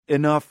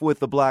Enough with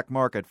the black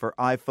market for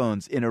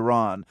iPhones in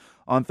Iran.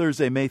 On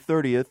Thursday, May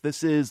 30th,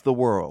 this is The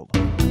World.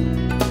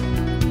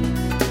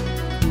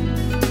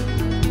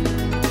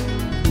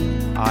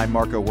 I'm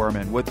Marco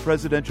Werman. With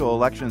presidential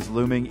elections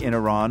looming in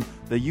Iran,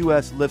 the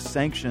U.S. lifts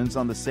sanctions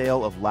on the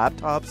sale of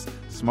laptops,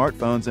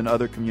 smartphones, and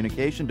other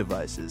communication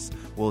devices.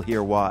 We'll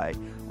hear why.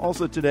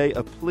 Also today,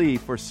 a plea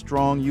for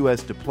strong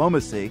U.S.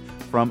 diplomacy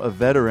from a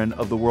veteran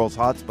of the world's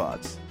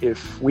hotspots.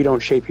 If we don't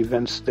shape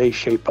events, they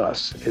shape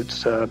us.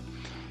 It's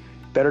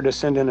better to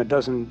send in a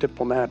dozen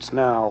diplomats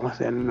now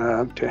than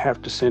to have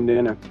to send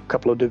in a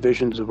couple of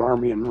divisions of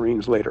Army and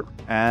Marines later.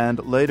 And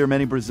later,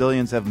 many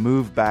Brazilians have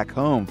moved back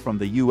home from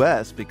the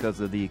U.S. because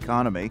of the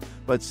economy.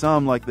 But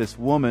some, like this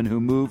woman who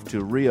moved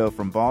to Rio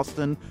from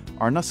Boston,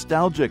 are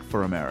nostalgic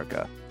for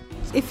America.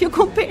 If you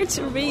compare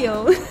to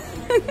Rio,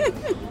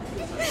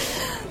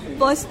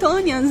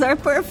 Bostonians are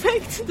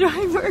perfect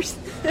drivers.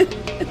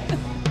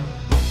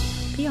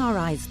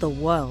 PRI's The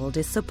World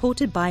is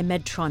supported by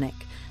Medtronic,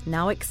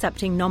 now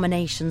accepting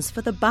nominations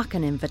for the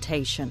Buchan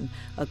Invitation,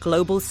 a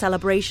global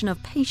celebration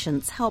of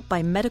patients helped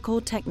by medical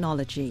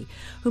technology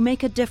who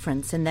make a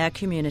difference in their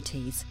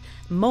communities.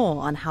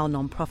 More on how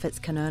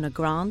nonprofits can earn a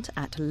grant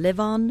at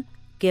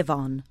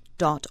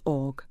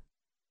liveongiveon.org.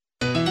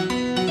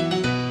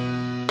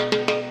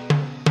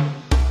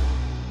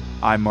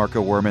 I'm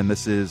Marco Werman.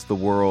 This is The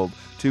World.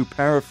 To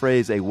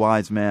paraphrase a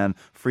wise man,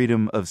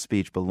 freedom of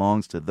speech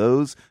belongs to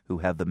those who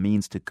have the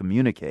means to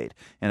communicate.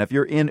 And if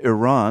you're in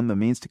Iran, the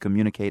means to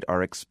communicate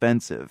are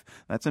expensive.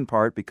 That's in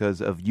part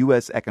because of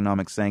U.S.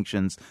 economic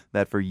sanctions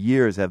that for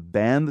years have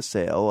banned the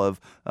sale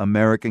of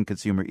American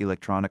consumer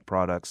electronic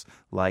products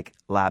like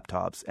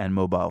laptops and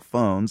mobile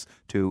phones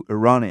to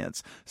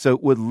Iranians. So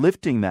would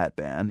lifting that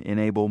ban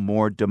enable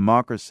more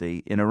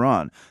democracy in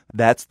Iran?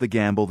 That's the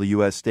gamble the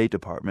U.S. State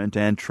Department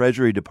and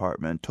Treasury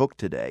Department took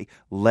today.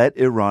 Let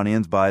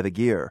Iranians buy the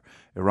gear.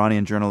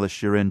 Iranian journalist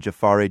Shirin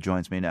Jafari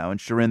joins me now. And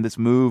Shirin, this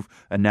move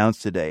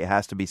announced today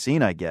has to be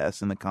seen, I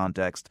guess, in the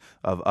context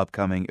of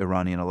upcoming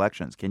Iranian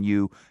elections. Can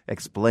you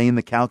explain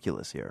the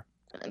calculus here?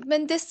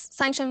 When this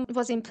sanction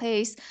was in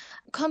place,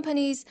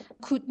 companies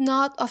could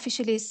not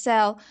officially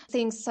sell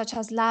things such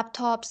as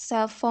laptops,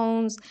 cell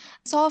phones,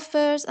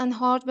 softwares and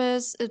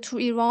hardwares to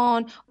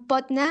Iran.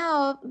 But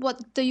now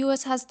what the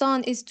U.S. has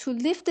done is to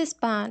lift this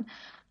ban.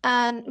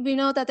 And we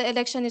know that the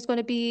election is going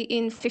to be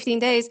in 15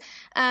 days.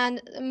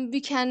 And we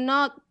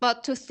cannot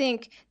but to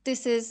think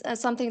this is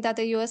something that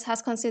the U.S.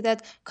 has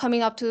considered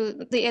coming up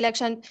to the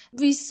election.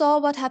 We saw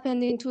what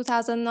happened in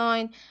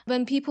 2009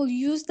 when people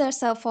used their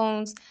cell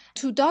phones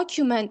to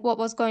document what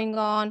was going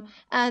on.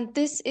 And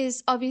this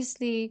is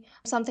obviously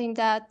something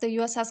that the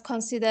U.S. has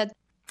considered.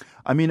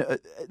 I mean,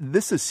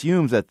 this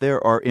assumes that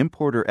there are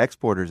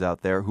importer-exporters out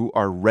there who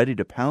are ready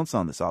to pounce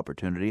on this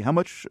opportunity. How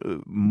much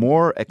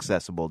more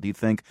accessible do you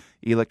think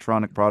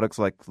electronic products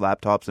like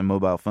laptops and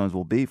mobile phones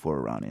will be for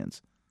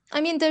Iranians? I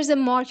mean, there's a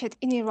market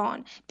in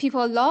Iran.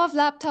 People love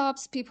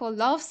laptops, people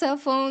love cell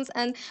phones.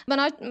 And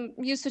when I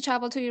used to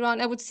travel to Iran,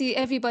 I would see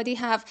everybody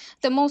have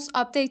the most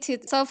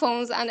updated cell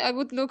phones, and I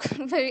would look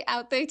very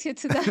outdated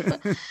to them.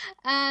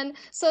 And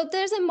so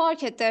there's a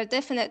market there,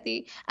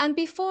 definitely. And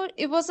before,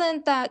 it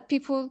wasn't that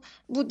people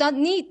would not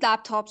need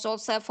laptops or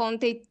cell phones.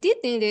 They did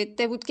need it.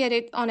 They would get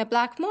it on a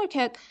black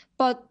market.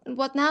 But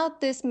what now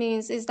this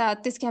means is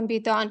that this can be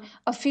done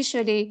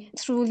officially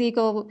through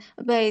legal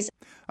ways.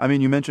 I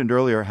mean, you mentioned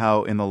earlier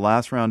how in the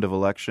last round of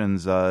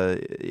elections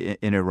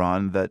in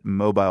Iran that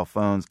mobile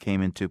phones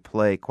came into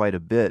play quite a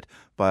bit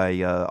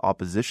by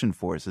opposition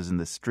forces in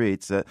the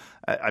streets.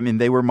 I mean,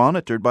 they were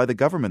monitored by the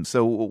government.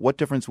 So what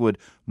difference would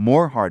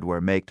more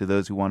hardware make to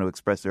those who want to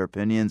express their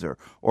opinions or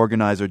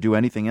organize or do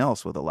anything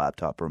else with a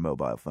laptop or a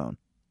mobile phone?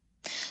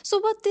 So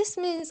what this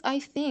means, I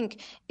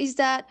think, is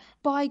that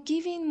by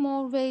giving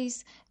more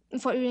ways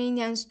for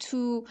Iranians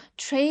to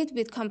trade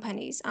with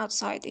companies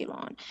outside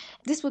Iran,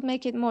 this would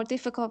make it more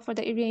difficult for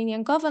the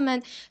Iranian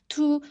government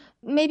to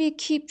maybe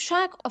keep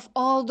track of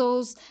all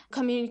those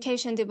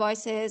communication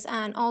devices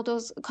and all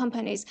those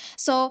companies.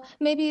 So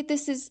maybe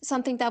this is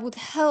something that would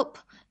help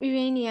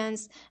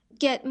Iranians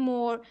get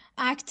more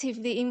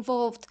actively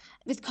involved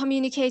with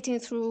communicating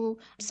through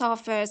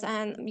softwares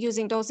and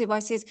using those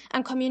devices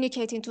and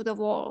communicating to the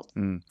world.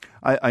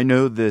 I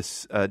know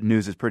this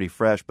news is pretty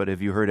fresh, but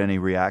have you heard any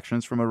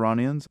reactions from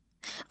Iranians?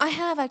 I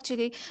have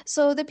actually.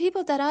 So the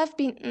people that I've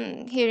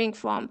been hearing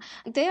from,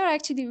 they are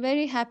actually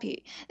very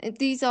happy.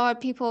 These are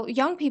people,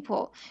 young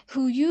people,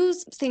 who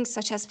use things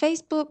such as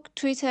Facebook,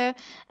 Twitter.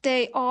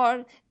 They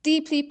are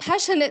deeply,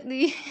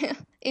 passionately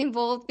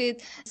involved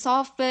with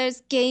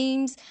softwares,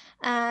 games,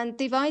 and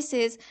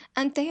devices,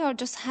 and they are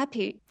just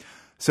happy.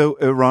 So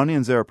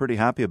Iranians are pretty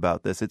happy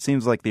about this. It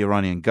seems like the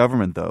Iranian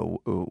government,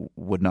 though,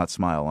 would not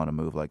smile on a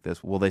move like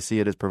this. Will they see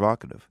it as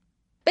provocative?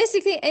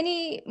 Basically,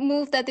 any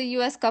move that the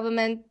U.S.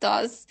 government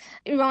does,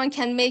 Iran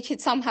can make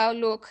it somehow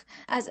look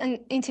as an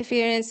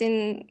interference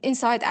in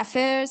inside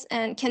affairs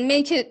and can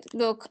make it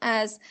look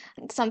as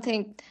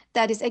something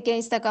that is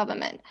against the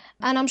government.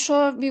 And I'm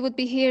sure we would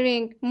be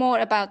hearing more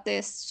about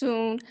this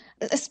soon,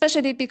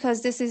 especially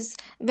because this is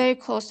very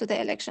close to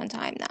the election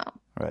time now.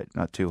 Right.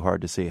 Not too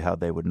hard to see how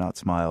they would not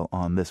smile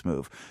on this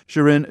move.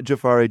 Shirin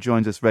Jafari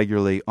joins us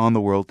regularly on The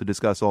World to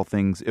discuss all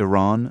things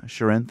Iran.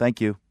 Shirin, thank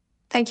you.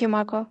 Thank you,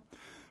 Marco.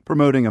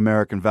 Promoting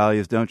American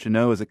values, don't you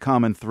know, is a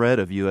common thread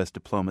of U.S.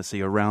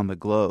 diplomacy around the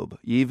globe,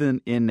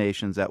 even in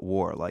nations at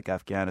war like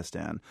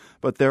Afghanistan.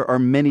 But there are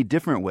many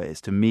different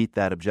ways to meet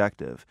that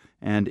objective.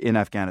 And in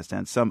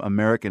Afghanistan, some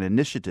American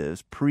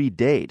initiatives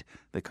predate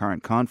the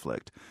current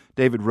conflict.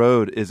 David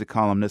Rode is a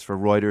columnist for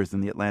Reuters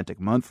and The Atlantic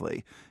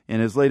Monthly. In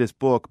his latest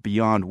book,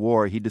 Beyond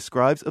War, he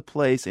describes a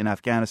place in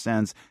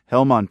Afghanistan's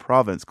Helmand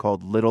province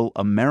called Little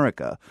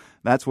America.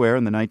 That's where,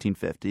 in the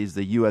 1950s,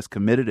 the U.S.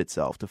 committed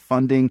itself to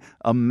funding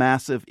a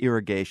massive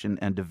irrigation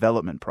and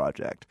development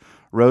project.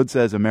 Rode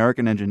says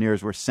American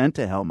engineers were sent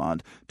to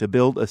Helmand to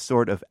build a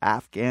sort of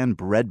Afghan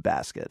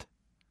breadbasket.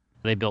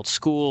 They built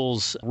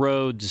schools,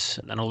 roads,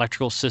 an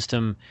electrical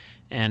system,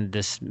 and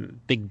this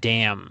big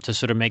dam to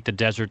sort of make the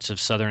deserts of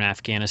southern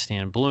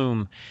Afghanistan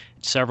bloom.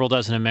 Several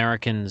dozen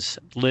Americans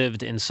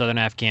lived in southern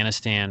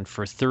Afghanistan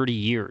for 30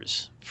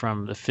 years,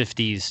 from the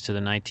 50s to the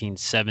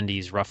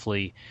 1970s,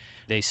 roughly.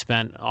 They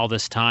spent all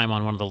this time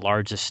on one of the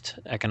largest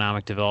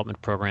economic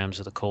development programs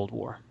of the Cold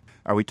War.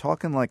 Are we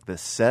talking like the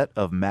set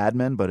of Mad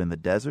Men, but in the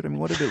desert? I mean,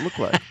 what did it look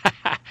like?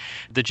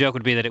 The joke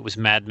would be that it was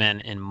Mad Men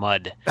in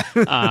mud,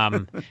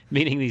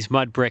 meaning these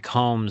mud brick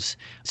homes.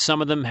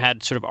 Some of them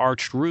had sort of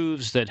arched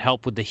roofs that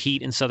help with the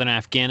heat in southern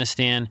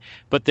Afghanistan,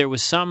 but there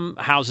was some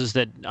houses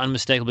that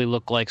unmistakably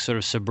looked like sort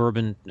of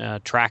suburban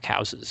track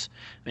houses.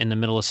 In the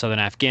middle of southern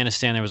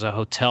Afghanistan, there was a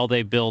hotel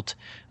they built,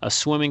 a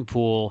swimming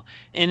pool.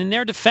 And in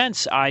their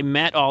defense, I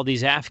met all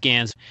these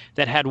Afghans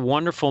that had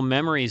wonderful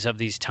memories of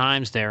these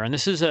times there. And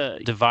this is a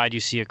divide you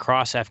see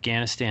across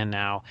Afghanistan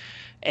now.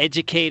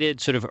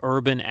 Educated, sort of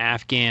urban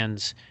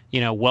Afghans,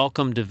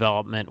 welcome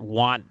development,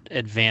 want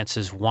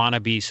advances, want to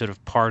be sort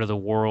of part of the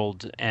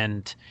world.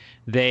 And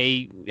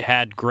they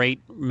had great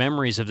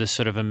memories of this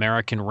sort of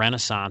American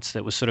Renaissance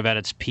that was sort of at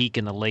its peak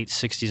in the late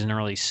 60s and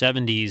early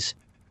 70s.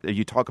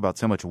 You talk about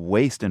so much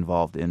waste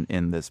involved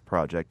in this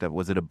project.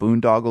 Was it a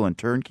boondoggle and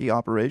turnkey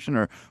operation,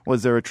 or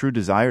was there a true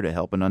desire to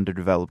help an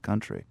underdeveloped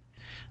country?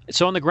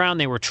 So on the ground,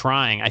 they were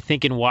trying. I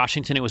think in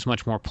Washington, it was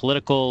much more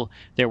political.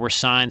 There were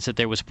signs that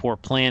there was poor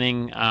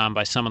planning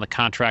by some of the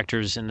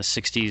contractors in the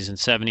 60s and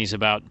 70s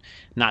about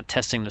not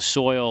testing the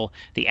soil.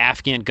 The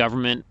Afghan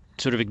government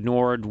sort of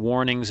ignored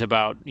warnings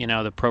about,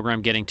 the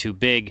program getting too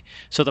big.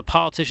 So the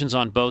politicians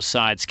on both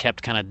sides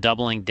kept kind of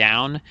doubling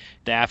down.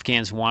 The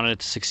Afghans wanted it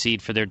to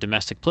succeed for their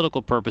domestic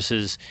political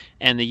purposes,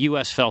 and the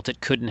U.S. felt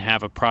it couldn't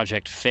have a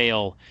project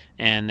fail,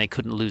 and they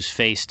couldn't lose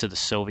face to the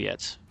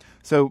Soviets.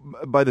 So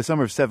by the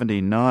summer of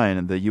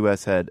 79, the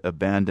U.S. had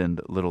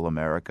abandoned Little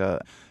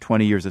America.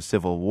 20 years of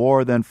civil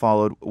war then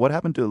followed. What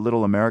happened to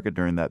Little America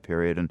during that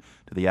period and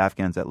to the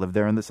Afghans that lived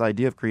there, and this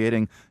idea of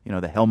creating,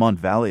 the Helmand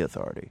Valley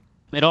Authority?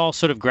 It all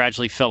sort of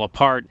gradually fell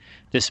apart.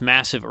 This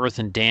massive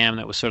earthen dam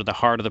that was sort of the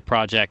heart of the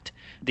project,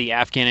 the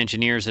Afghan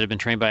engineers that had been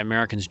trained by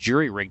Americans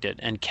jury-rigged it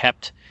and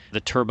kept the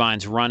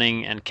turbines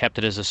running and kept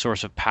it as a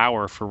source of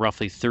power for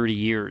roughly 30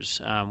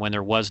 years when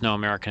there was no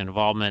American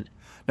involvement.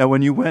 Now,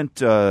 when you went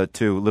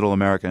to Little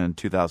America in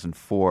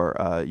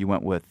 2004, you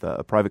went with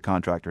a private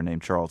contractor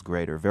named Charles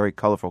Grader, very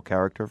colorful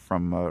character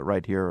from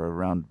right here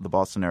around the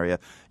Boston area.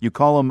 You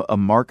call him a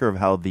marker of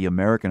how the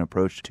American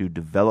approach to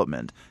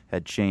development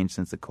had changed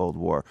since the Cold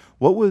War.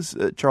 What was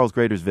Charles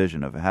Grader's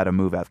vision of how to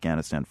move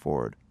Afghanistan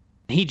forward?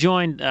 He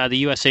joined the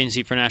U.S.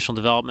 Agency for National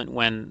Development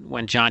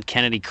when John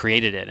Kennedy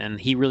created it,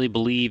 and he really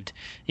believed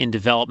in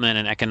development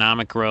and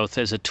economic growth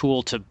as a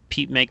tool to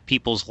make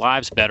people's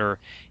lives better.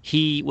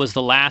 He was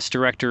the last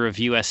director of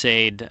U.S.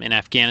 aid in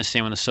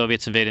Afghanistan when the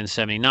Soviets invaded in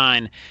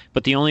 1979,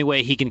 but the only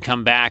way he can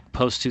come back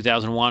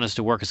post-2001 is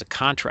to work as a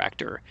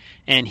contractor.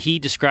 And he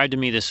described to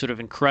me this sort of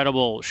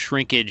incredible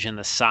shrinkage in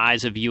the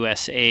size of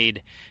U.S.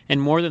 aid.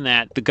 And more than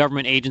that, the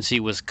government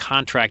agency was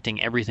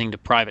contracting everything to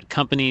private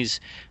companies,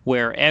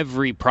 where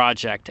every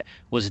project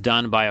was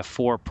done by a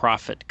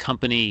for-profit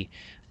company.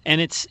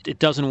 And it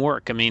doesn't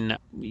work. I mean,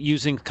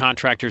 using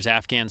contractors,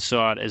 Afghans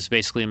saw it as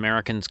basically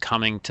Americans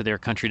coming to their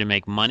country to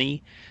make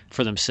money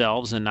for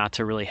themselves and not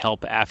to really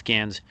help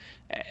Afghans.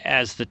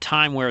 As the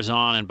time wears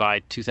on, and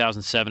by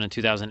 2007 and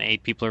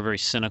 2008, people are very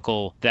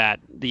cynical that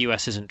the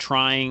U.S. isn't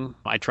trying.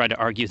 I tried to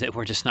argue that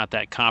we're just not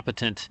that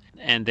competent,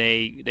 and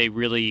they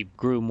really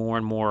grew more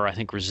and more, I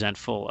think,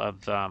 resentful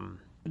of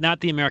not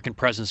the American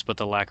presence, but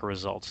the lack of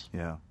results.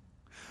 Yeah.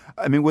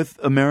 I mean, with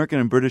American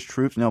and British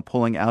troops now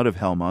pulling out of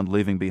Helmand,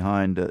 leaving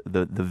behind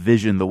the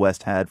vision the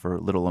West had for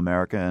Little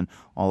America and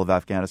all of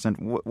Afghanistan,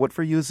 what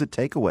for you is the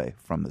takeaway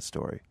from this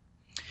story?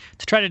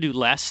 To try to do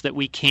less, that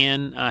we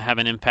can have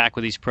an impact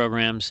with these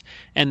programs,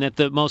 and that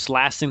the most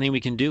lasting thing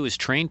we can do is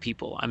train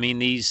people. I mean,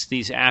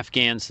 these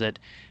Afghans that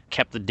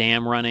kept the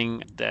dam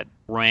running, that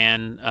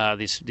ran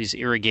these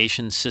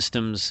irrigation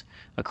systems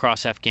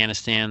across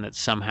Afghanistan, that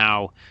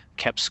somehow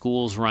kept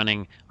schools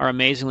running, are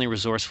amazingly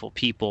resourceful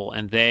people,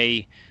 and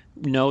they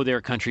know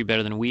their country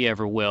better than we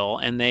ever will,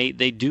 and they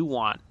do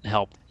want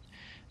help.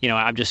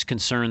 I'm just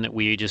concerned that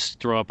we just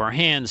throw up our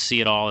hands,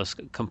 see it all as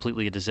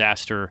completely a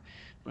disaster,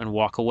 and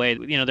walk away.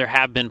 There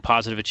have been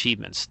positive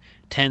achievements.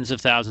 Tens of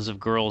thousands of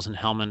girls in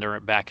Helmand are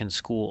back in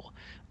school.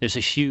 There's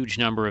a huge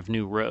number of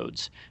new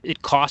roads.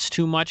 It costs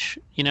too much,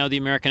 the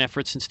American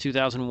effort since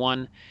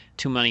 2001,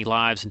 too many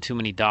lives and too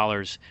many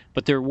dollars.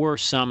 But there were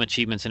some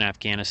achievements in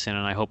Afghanistan,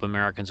 and I hope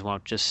Americans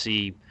won't just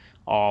see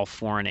all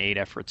foreign aid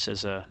efforts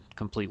as a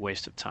complete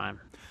waste of time.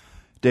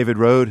 David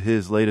Rohde,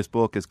 his latest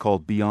book is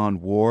called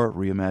Beyond War,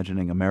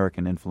 Reimagining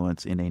American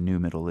Influence in a New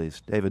Middle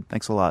East. David,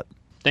 thanks a lot.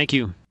 Thank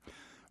you.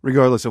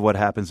 Regardless of what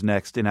happens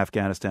next in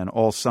Afghanistan,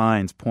 all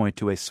signs point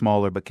to a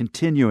smaller but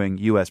continuing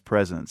U.S.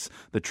 presence.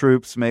 The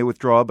troops may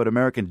withdraw, but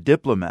American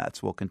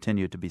diplomats will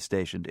continue to be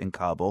stationed in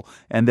Kabul,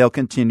 and they'll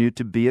continue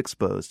to be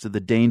exposed to the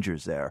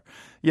dangers there.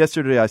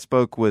 Yesterday, I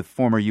spoke with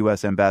former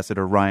U.S.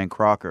 Ambassador Ryan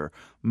Crocker,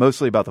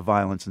 mostly about the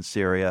violence in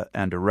Syria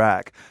and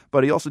Iraq,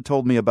 but he also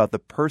told me about the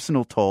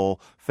personal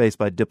toll faced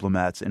by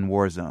diplomats in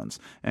war zones.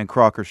 And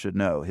Crocker should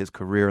know his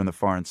career in the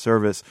Foreign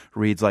Service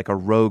reads like a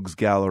rogues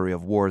gallery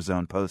of war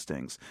zone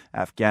postings.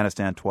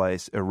 Afghanistan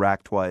twice,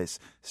 Iraq twice,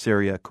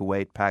 Syria,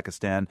 Kuwait,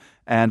 Pakistan,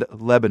 and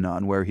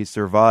Lebanon, where he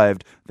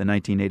survived the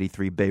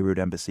 1983 Beirut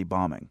embassy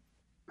bombing.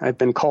 I've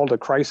been called a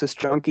crisis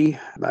junkie.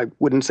 I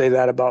wouldn't say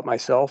that about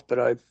myself, but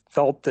I've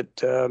felt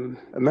that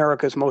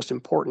America's most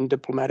important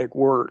diplomatic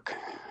work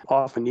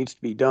often needs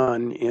to be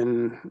done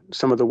in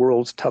some of the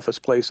world's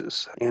toughest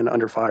places and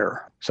under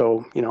fire.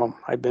 So,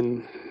 I've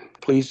been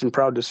pleased and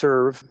proud to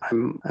serve.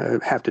 I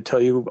have to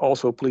tell you,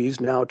 also pleased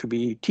now to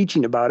be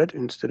teaching about it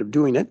instead of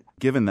doing it.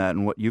 Given that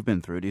and what you've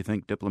been through, do you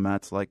think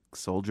diplomats like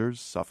soldiers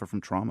suffer from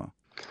trauma?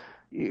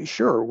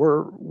 Sure,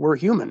 we're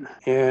human,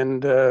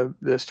 and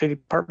the State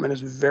Department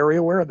is very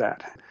aware of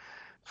that.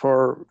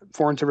 For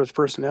Foreign Service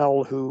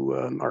personnel who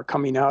are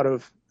coming out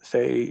of,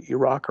 say,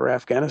 Iraq or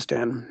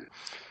Afghanistan,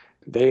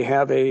 they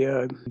have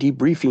a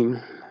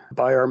debriefing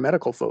by our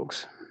medical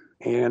folks,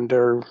 and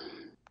are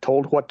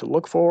told what to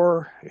look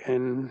for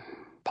and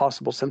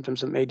possible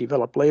symptoms that may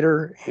develop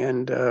later,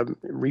 and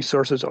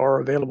resources are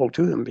available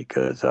to them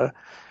because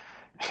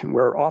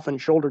we're often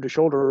shoulder to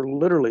shoulder,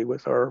 literally,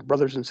 with our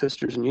brothers and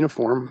sisters in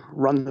uniform,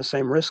 run the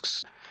same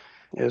risks.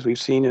 As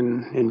we've seen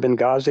in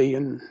Benghazi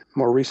and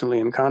more recently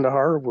in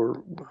Kandahar, we're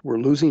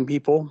losing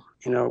people.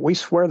 We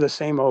swear the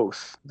same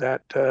oath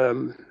that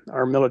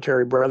our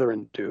military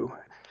brethren do.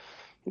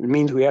 It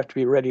means we have to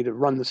be ready to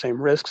run the same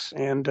risks,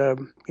 and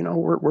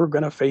we're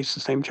going to face the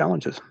same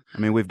challenges. I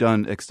mean, we've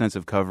done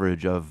extensive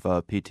coverage of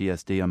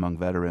PTSD among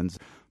veterans.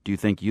 Do you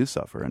think you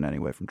suffer in any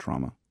way from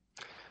trauma?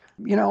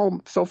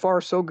 So far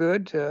so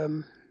good.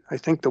 I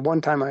think the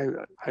one time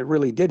I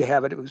really did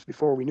have it, it was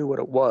before we knew what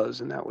it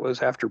was, and that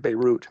was after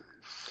Beirut.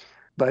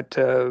 But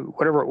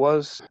whatever it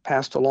was,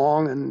 passed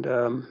along,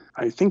 and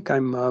I think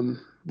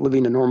I'm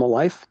living a normal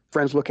life.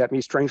 Friends look at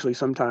me strangely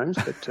sometimes,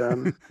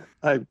 but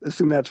I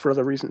assume that's for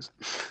other reasons.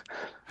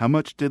 How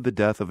much did the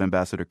death of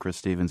Ambassador Chris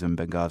Stevens in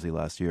Benghazi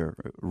last year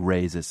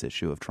raise this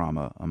issue of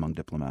trauma among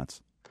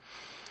diplomats?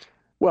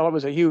 Well, it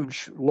was a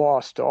huge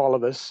loss to all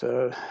of us.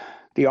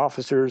 The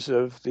officers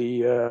of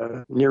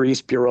the Near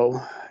East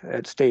Bureau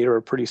at State are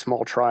a pretty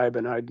small tribe,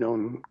 and I'd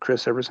known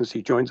Chris ever since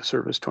he joined the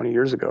service 20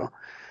 years ago.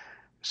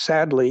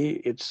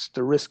 Sadly, it's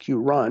the risk you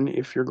run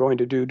if you're going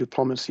to do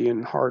diplomacy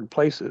in hard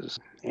places.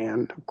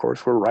 And, of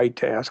course, we're right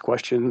to ask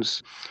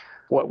questions.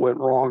 What went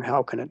wrong?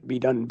 How can it be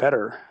done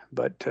better?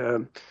 But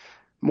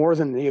more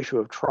than the issue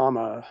of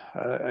trauma,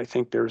 I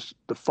think there's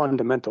the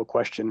fundamental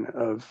question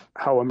of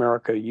how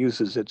America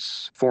uses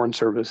its foreign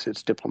service,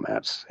 its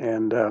diplomats.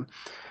 And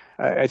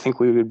I think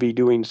we would be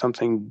doing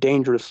something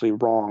dangerously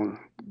wrong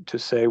to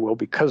say, well,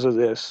 because of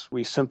this,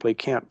 we simply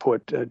can't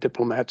put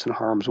diplomats in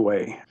harm's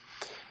way.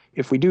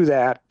 If we do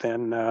that,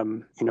 then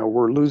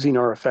we're losing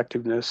our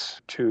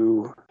effectiveness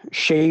to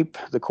shape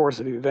the course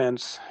of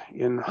events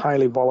in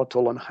highly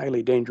volatile and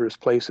highly dangerous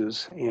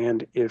places.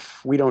 And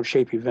if we don't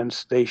shape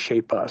events, they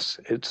shape us.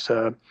 It's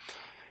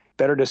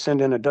better to send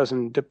in a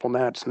dozen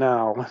diplomats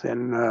now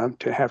than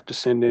to have to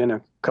send in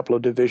a couple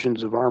of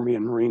divisions of Army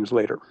and Marines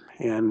later.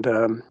 And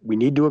we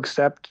need to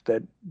accept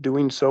that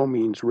doing so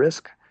means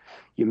risk.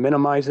 You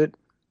minimize it,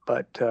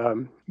 but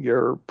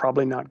you're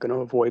probably not going to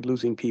avoid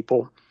losing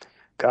people.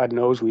 God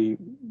knows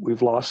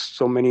we've lost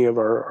so many of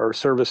our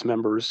service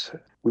members.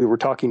 We were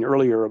talking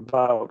earlier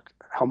about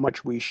how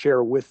much we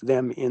share with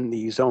them in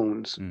these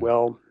zones.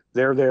 Well,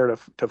 they're there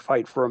to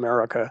fight for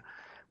America.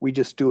 We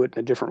just do it in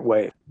a different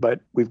way. But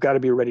we've got to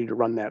be ready to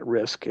run that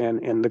risk,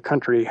 and the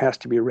country has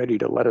to be ready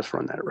to let us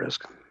run that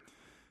risk.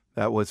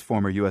 That was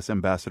former U.S.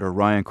 Ambassador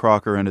Ryan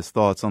Crocker and his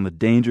thoughts on the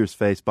dangers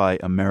faced by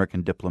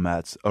American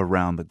diplomats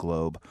around the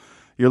globe.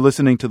 You're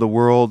listening to The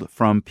World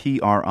from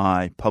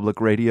PRI,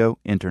 Public Radio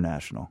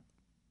International.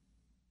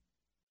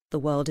 The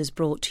World is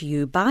brought to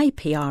you by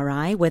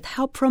PRI with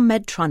help from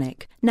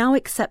Medtronic, now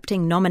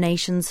accepting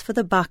nominations for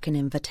the Bakken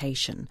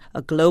Invitation,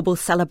 a global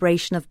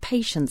celebration of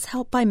patients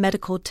helped by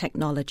medical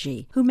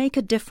technology who make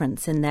a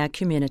difference in their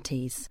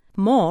communities.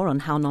 More on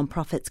how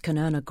nonprofits can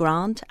earn a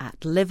grant at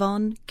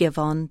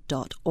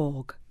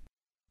liveongiveon.org.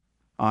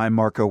 I'm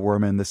Marco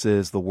Werman. This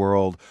is The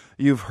World.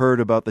 You've heard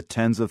about the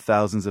tens of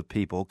thousands of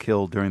people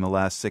killed during the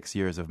last 6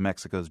 years of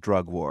Mexico's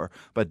drug war.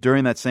 But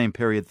during that same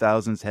period,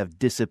 thousands have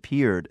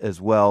disappeared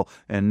as well,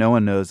 and no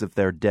one knows if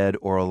they're dead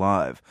or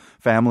alive.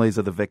 Families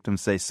of the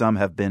victims say some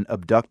have been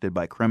abducted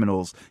by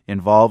criminals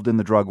involved in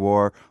the drug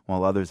war,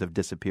 while others have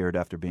disappeared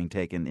after being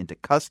taken into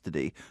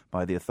custody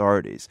by the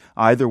authorities.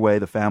 Either way,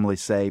 the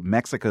families say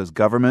Mexico's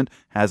government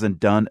hasn't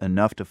done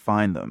enough to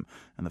find them.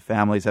 And the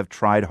families have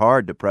tried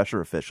hard to pressure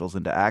officials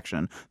into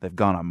action. They've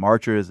gone on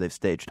marches. They've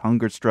staged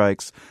hunger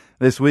strikes.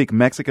 This week,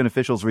 Mexican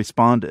officials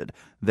responded.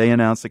 They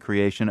announced the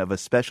creation of a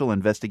special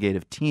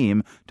investigative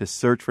team to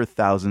search for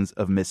thousands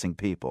of missing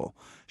people.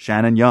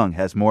 Shannon Young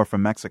has more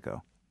from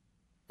Mexico.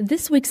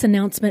 This week's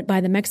announcement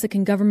by the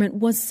Mexican government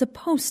was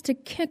supposed to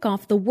kick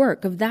off the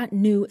work of that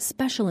new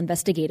special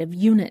investigative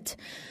unit.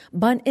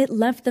 But it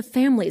left the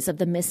families of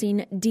the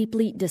missing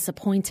deeply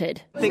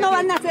disappointed.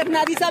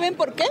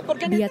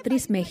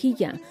 Beatriz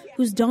Mejia,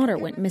 whose daughter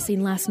went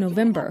missing last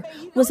November,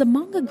 was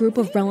among a group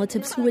of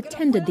relatives who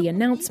attended the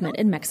announcement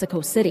in Mexico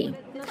City.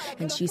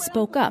 And she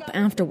spoke up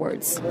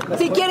afterwards. If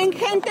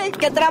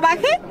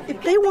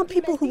they want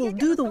people who will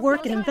do the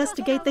work and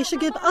investigate, they should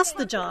give us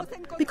the job,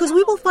 because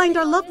we will find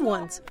our loved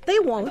ones. They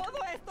won't.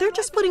 They're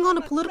just putting on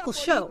a political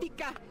show.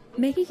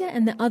 Mejia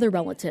and the other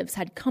relatives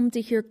had come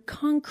to hear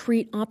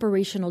concrete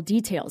operational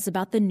details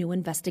about the new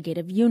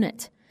investigative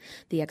unit.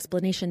 The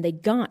explanation they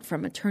got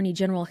from Attorney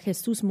General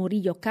Jesus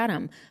Murillo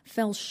Caram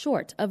fell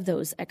short of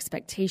those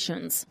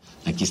expectations.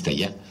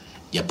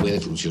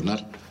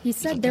 He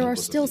said there are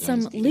still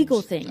some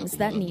legal things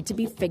that need to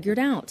be figured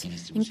out,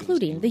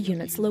 including the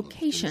unit's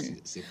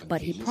location.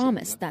 But he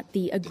promised that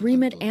the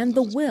agreement and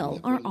the will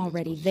are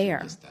already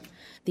there.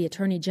 The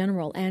Attorney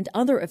General and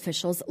other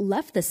officials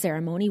left the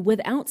ceremony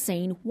without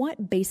saying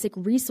what basic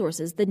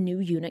resources the new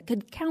unit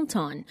could count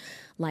on,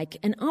 like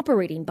an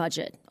operating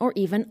budget or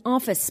even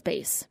office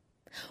space.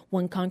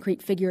 One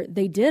concrete figure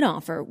they did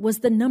offer was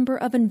the number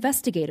of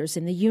investigators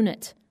in the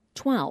unit,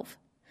 12.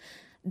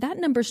 That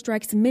number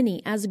strikes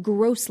many as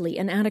grossly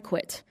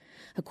inadequate.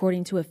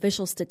 According to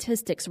official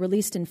statistics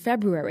released in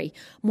February,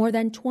 more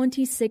than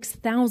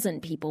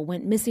 26,000 people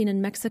went missing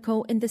in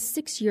Mexico in the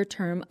 6-year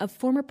term of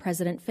former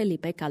President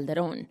Felipe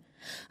Calderón,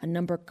 a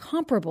number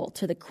comparable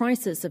to the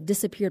crisis of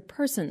disappeared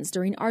persons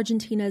during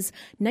Argentina's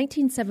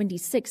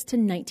 1976 to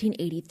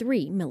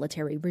 1983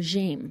 military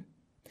regime.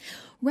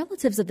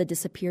 Relatives of the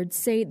disappeared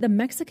say the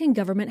Mexican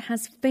government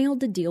has failed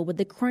to deal with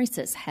the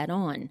crisis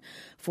head-on,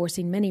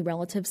 forcing many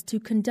relatives to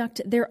conduct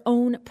their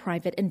own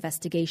private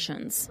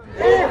investigations.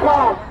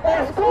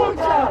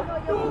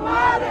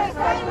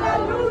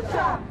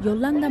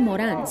 Yolanda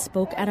Moran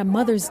spoke at a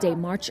Mother's Day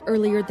march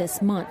earlier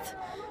this month.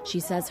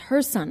 She says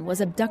her son was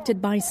abducted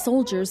by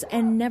soldiers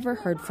and never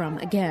heard from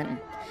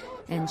again.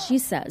 And she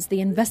says the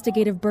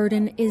investigative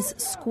burden is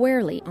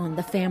squarely on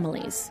the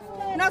families.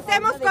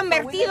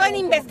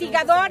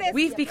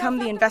 We've become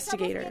the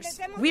investigators.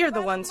 We are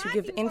the ones who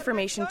give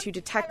information to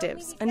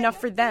detectives, enough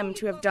for them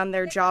to have done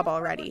their job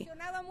already.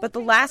 But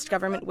the last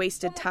government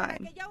wasted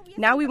time.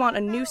 Now we want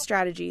a new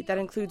strategy that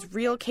includes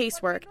real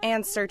casework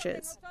and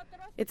searches.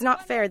 It's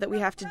not fair that we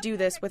have to do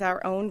this with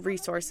our own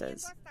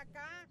resources.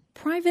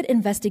 Private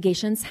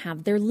investigations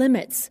have their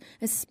limits,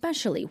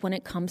 especially when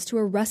it comes to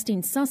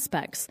arresting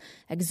suspects,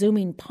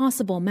 exhuming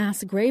possible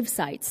mass grave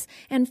sites,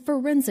 and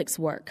forensics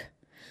work.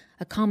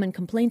 A common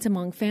complaint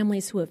among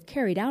families who have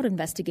carried out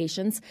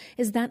investigations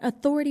is that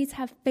authorities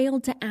have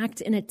failed to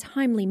act in a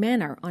timely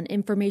manner on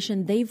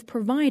information they've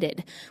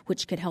provided,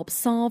 which could help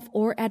solve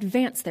or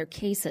advance their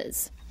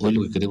cases.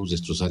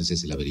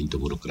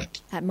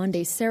 At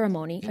Monday's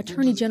ceremony,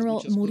 Attorney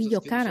General Murillo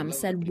Caram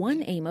said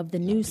one aim of the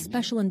new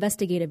Special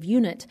Investigative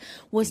Unit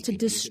was to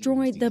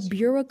destroy the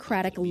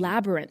bureaucratic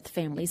labyrinth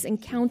families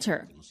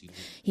encounter.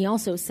 He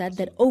also said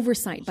that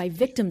oversight by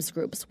victims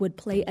groups would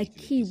play a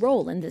key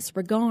role in this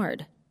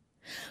regard.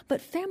 But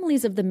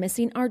families of the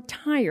missing are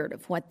tired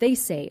of what they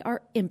say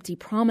are empty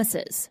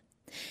promises.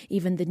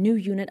 Even the new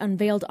unit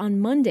unveiled on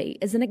Monday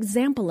is an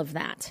example of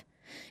that.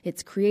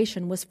 Its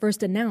creation was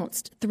first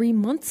announced 3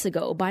 months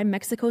ago by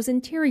Mexico's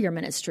Interior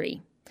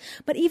Ministry.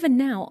 But even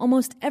now,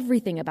 almost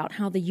everything about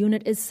how the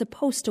unit is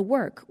supposed to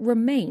work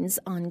remains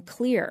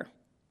unclear.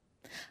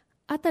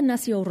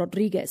 Atanasio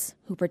Rodriguez,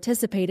 who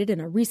participated in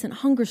a recent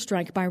hunger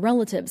strike by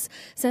relatives,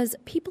 says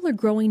people are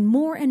growing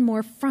more and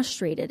more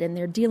frustrated in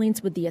their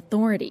dealings with the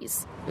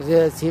authorities.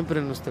 They're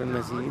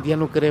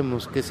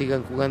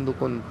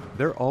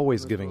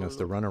always giving us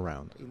the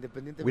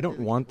runaround. We don't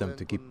want them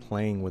to keep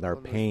playing with our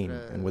pain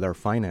and with our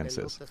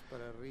finances.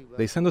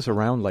 They send us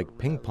around like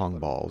ping-pong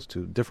balls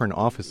to different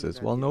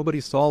offices while nobody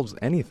solves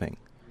anything.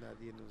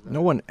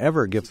 No one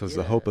ever gives us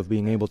the hope of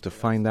being able to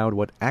find out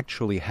what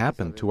actually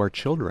happened to our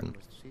children.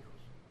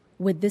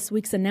 With this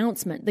week's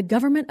announcement, the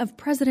government of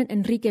President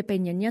Enrique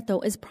Peña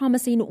Nieto is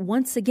promising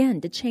once again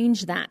to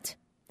change that.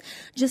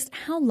 Just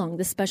how long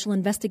the Special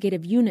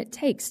Investigative Unit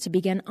takes to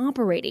begin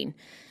operating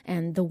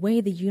and the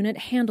way the unit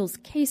handles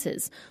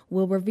cases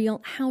will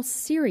reveal how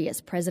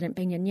serious President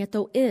Peña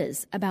Nieto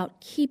is about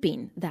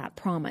keeping that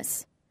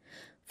promise.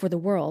 For The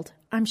World,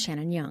 I'm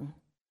Shannon Young.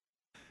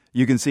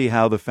 You can see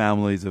how the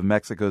families of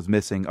Mexico's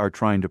missing are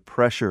trying to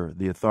pressure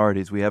the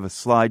authorities. We have a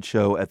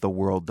slideshow at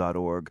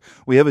theworld.org.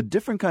 We have a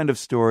different kind of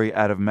story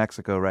out of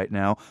Mexico right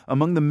now.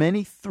 Among the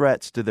many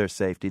threats to their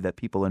safety that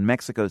people in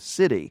Mexico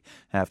City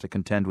have to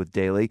contend with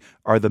daily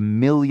are the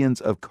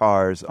millions of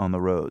cars on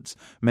the roads.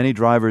 Many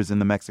drivers in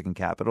the Mexican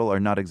capital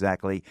are not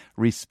exactly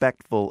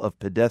respectful of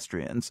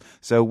pedestrians.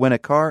 So when a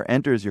car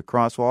enters your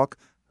crosswalk,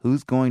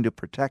 who's going to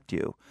protect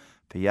you?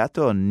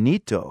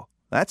 Peatonito.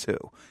 That's who.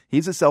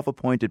 He's a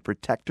self-appointed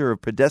protector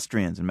of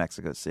pedestrians in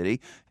Mexico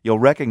City. You'll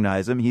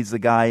recognize him. He's the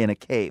guy in a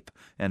cape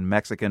and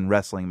Mexican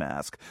wrestling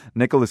mask.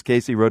 Nicholas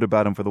Casey wrote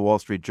about him for the Wall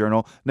Street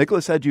Journal.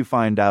 Nicholas, how'd you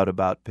find out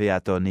about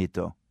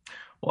Peatonito?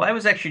 Well, I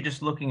was actually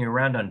just looking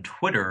around on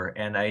Twitter,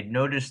 and I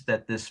noticed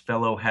that this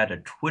fellow had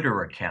a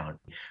Twitter account,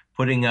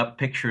 putting up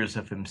pictures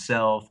of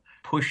himself,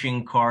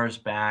 pushing cars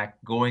back,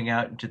 going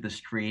out into the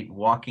street,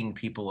 walking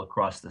people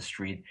across the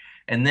street.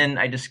 And then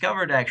I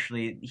discovered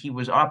actually he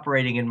was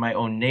operating in my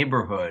own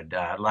neighborhood,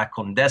 La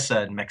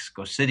Condesa in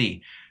Mexico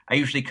City. I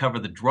usually cover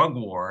the drug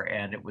war,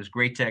 and it was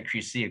great to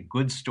actually see a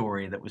good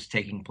story that was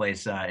taking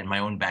place in my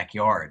own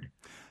backyard.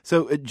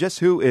 So just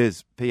who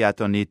is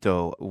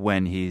Peatonito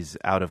when he's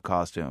out of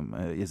costume?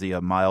 Is he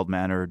a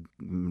mild-mannered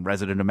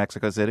resident of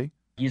Mexico City?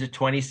 He's a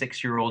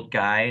 26-year-old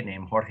guy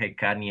named Jorge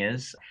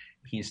Cañez.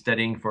 He's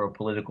studying for a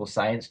political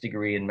science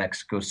degree in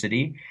Mexico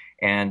City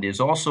and is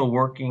also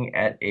working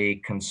at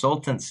a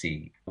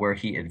consultancy where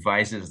he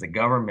advises the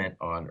government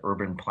on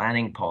urban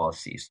planning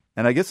policies.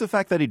 And I guess the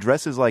fact that he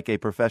dresses like a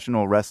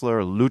professional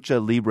wrestler,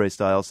 lucha libre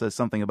style, says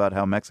something about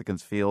how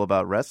Mexicans feel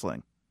about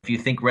wrestling. If you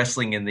think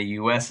wrestling in the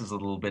U.S. is a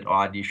little bit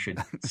odd, you should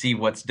see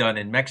what's done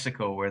in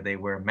Mexico, where they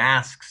wear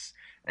masks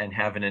and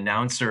have an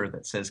announcer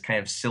that says kind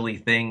of silly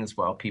things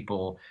while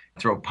people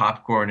throw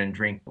popcorn and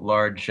drink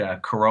large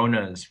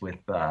Coronas with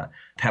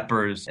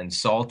peppers and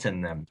salt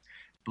in them.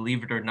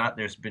 Believe it or not,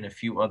 there's been a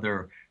few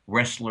other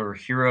wrestler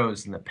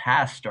heroes in the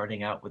past,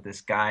 starting out with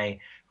this guy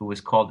who was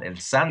called El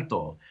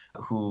Santo,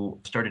 who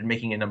started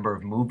making a number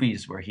of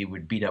movies where he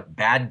would beat up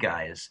bad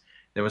guys.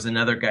 There was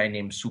another guy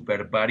named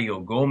Super Barrio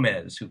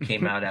Gomez who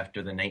came out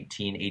after the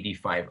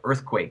 1985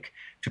 earthquake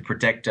to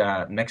protect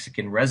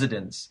Mexican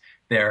residents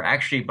there,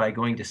 actually by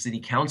going to city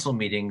council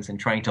meetings and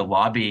trying to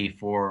lobby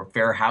for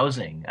fair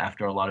housing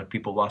after a lot of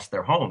people lost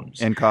their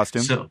homes. In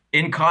costume? So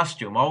in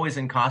costume, always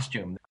in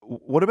costume.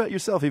 What about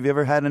yourself? Have you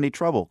ever had any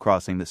trouble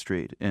crossing the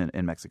street in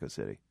Mexico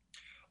City?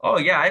 Oh,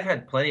 yeah, I've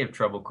had plenty of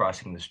trouble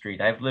crossing the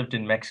street. I've lived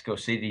in Mexico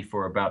City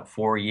for about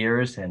 4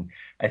 years, and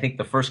I think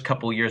the first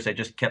couple of years I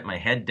just kept my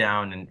head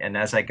down, and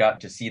as I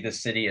got to see the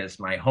city as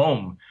my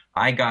home,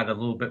 I got a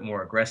little bit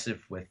more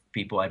aggressive with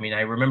people. I mean,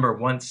 I remember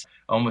once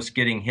almost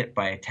getting hit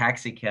by a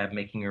taxi cab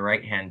making a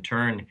right-hand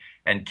turn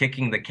and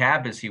kicking the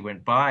cab as he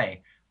went by.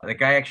 The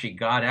guy actually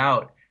got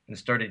out and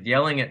started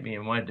yelling at me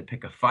and wanted to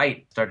pick a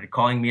fight, started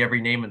calling me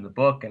every name in the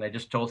book, and I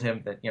just told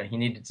him that he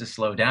needed to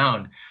slow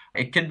down.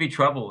 It can be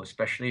trouble,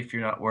 especially if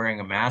you're not wearing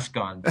a mask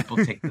on. People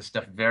take this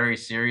stuff very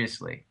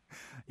seriously.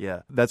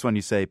 Yeah, that's when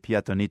you say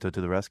Peatonito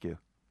to the rescue.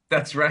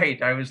 That's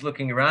right. I was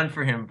looking around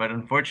for him, but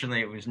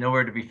unfortunately it was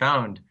nowhere to be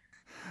found.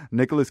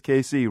 Nicholas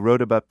Casey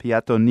wrote about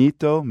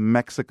Peatonito,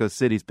 Mexico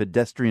City's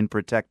pedestrian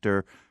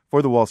protector,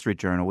 for the Wall Street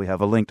Journal. We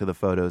have a link to the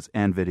photos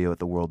and video at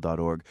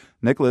theworld.org.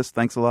 Nicholas,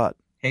 thanks a lot.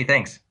 Hey,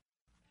 thanks.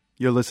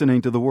 You're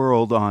listening to The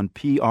World on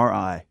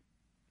PRI.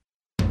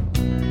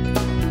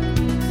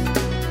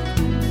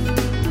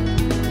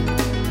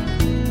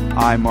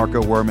 I'm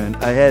Marco Werman.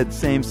 Ahead,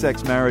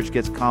 same-sex marriage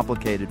gets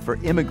complicated for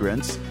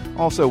immigrants.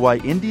 Also, why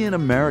Indian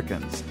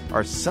Americans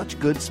are such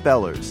good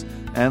spellers.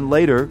 And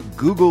later,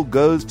 Google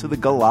goes to the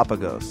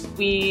Galapagos.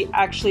 We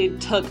actually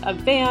took a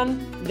van,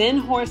 then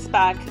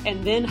horseback,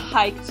 and then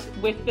hiked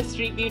with the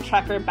Street View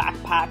Trekker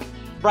backpack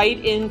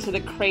right into the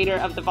crater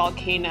of the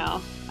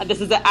volcano. This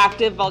is an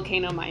active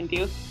volcano, mind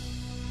you.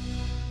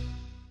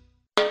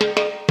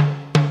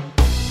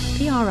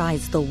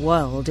 PRI's The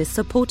World is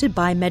supported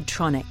by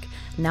Medtronic,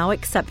 now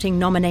accepting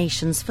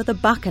nominations for the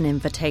Buchan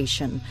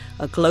Invitation,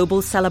 a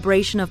global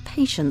celebration of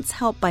patients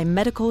helped by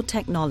medical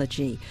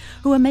technology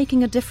who are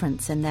making a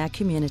difference in their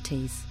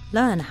communities.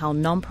 Learn how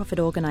nonprofit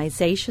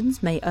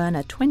organizations may earn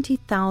a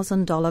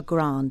 $20,000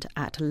 grant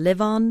at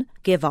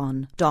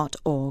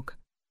liveongivon.org.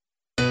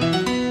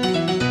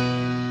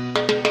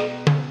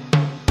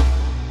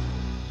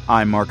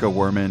 I'm Marco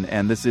Werman,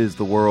 and this is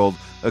The World,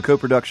 a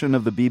co-production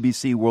of the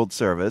BBC World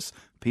Service,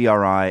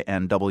 PRI,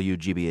 and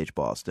WGBH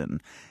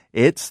Boston.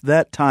 It's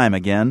that time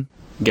again.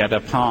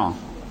 Guet-apens.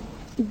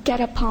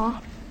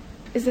 Guet-apens.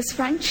 Is this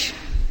French?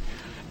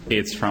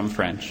 It's from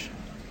French.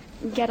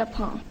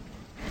 Guet-apens.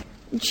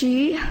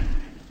 Guetapens.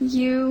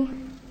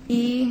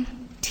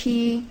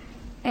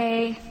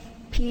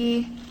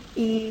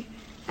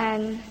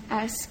 and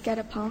as get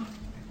a pawn.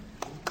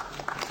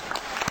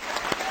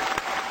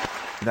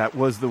 That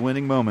was the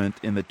winning moment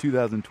in the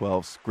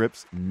 2012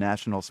 Scripps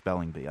National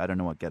Spelling Bee. I don't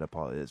know what get a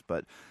paw is,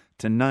 but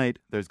tonight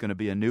there's going to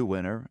be a new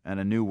winner and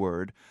a new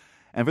word.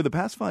 And for the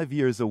past 5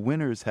 years, the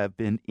winners have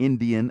been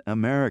Indian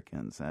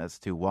Americans. As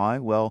to why,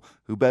 well,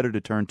 who better to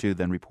turn to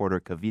than reporter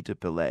Kavita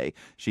Pillai?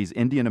 She's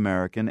Indian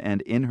American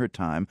and, in her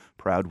time,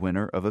 proud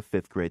winner of a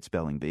 5th grade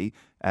spelling bee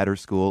at her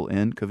school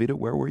in, Kavita,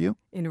 where were you?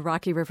 In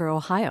Rocky River,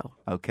 Ohio.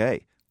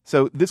 Okay.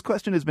 So this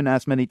question has been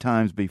asked many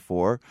times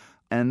before,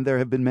 and there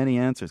have been many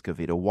answers,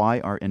 Kavita. Why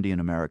are Indian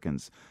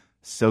Americans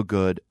so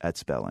good at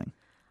spelling?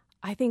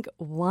 I think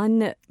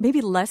one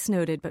maybe less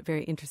noted but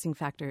very interesting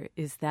factor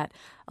is that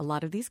a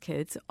lot of these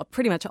kids,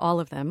 pretty much all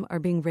of them, are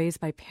being raised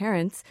by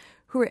parents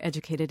who were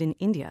educated in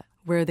India,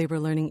 where they were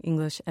learning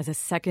English as a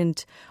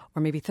second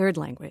or maybe third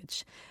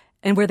language,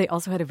 and where they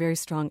also had a very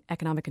strong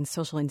economic and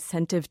social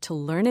incentive to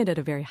learn it at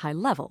a very high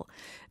level.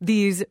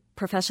 These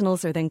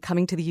professionals are then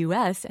coming to the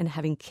U.S. and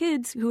having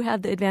kids who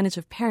have the advantage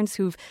of parents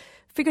who've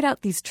figured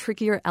out these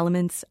trickier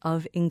elements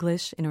of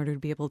English in order to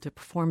be able to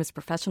perform as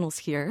professionals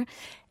here.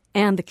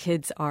 And the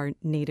kids are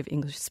native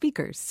English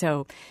speakers.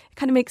 So it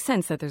kind of makes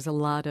sense that there's a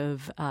lot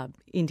of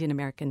Indian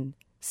American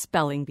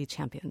spelling bee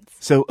champions.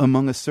 So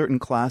among a certain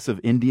class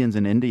of Indians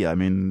in India, I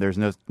mean, there's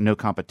no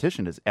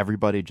competition. Is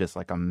everybody just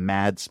like a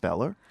mad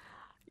speller?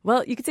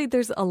 Well, you could say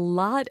there's a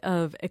lot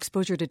of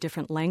exposure to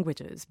different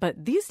languages.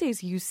 But these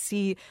days you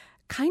see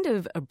kind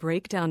of a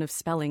breakdown of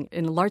spelling.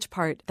 In large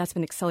part, that's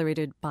been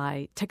accelerated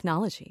by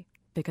technology.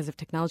 Because of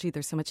technology,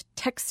 there's so much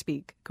text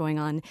speak going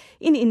on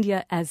in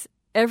India as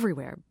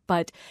everywhere.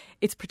 But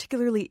it's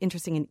particularly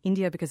interesting in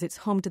India because it's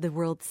home to the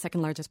world's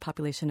second largest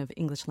population of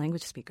English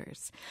language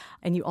speakers.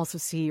 And you also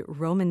see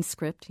Roman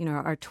script,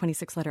 our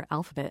 26-letter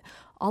alphabet,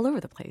 all over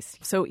the place.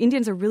 So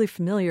Indians are really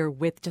familiar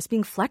with just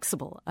being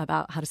flexible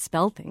about how to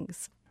spell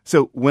things.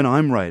 So when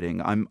I'm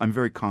writing, I'm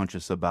very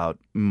conscious about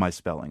my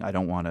spelling. I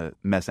don't want to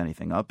mess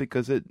anything up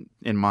because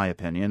in my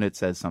opinion, it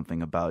says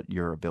something about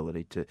your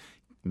ability to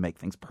make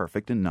things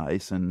perfect and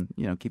nice and,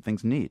 keep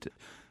things neat.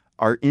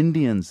 Are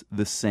Indians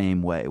the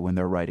same way when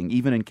they're writing,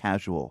 even in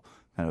casual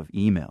kind of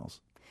emails?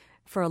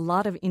 For a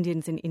lot of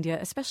Indians in India,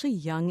 especially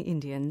young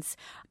Indians,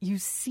 you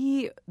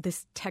see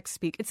this text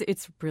speak.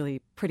 It's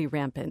really pretty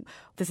rampant.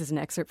 This is an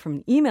excerpt from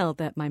an email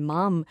that my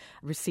mom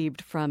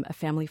received from a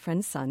family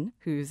friend's son,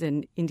 who's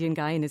an Indian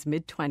guy in his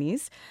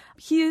mid-20s.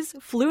 He is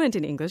fluent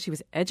in English. He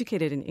was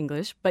educated in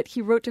English, but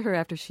he wrote to her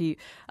after she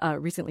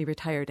recently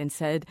retired and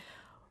said,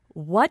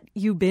 "What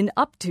you been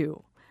up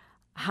to?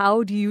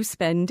 How do you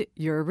spend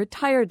your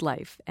retired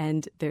life?"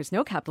 And there's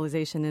no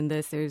capitalization in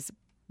this. There's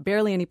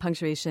barely any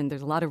punctuation.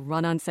 There's a lot of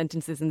run-on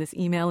sentences in this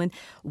email. And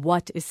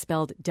what is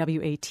spelled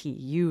W-A-T.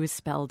 You is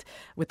spelled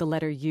with the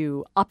letter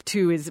U. Up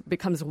to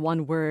becomes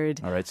one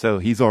word. All right. So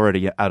he's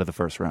already out of the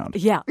first round.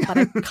 Yeah. But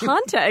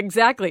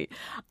exactly.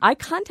 I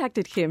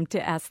contacted him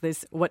to ask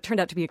this, what turned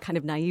out to be a kind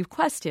of naive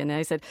question. And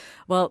I said,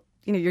 well,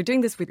 you're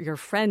doing this with your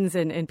friends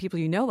and people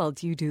you know well.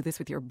 Do you do this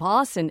with your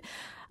boss? And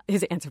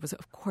his answer was,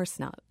 of course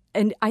not.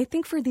 And I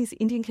think for these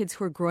Indian kids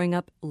who are growing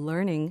up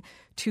learning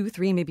 2,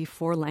 3, maybe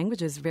 4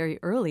 languages very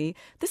early,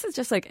 this is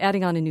just like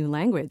adding on a new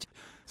language.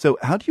 So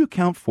how do you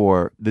account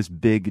for this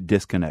big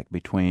disconnect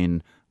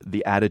between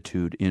the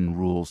attitude in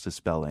rules to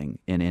spelling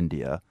in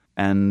India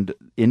and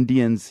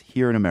Indians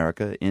here in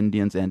America,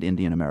 Indians and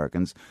Indian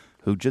Americans,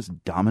 who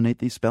just dominate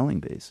these spelling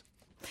bees?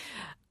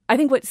 I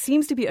think what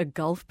seems to be a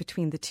gulf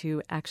between the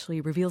two actually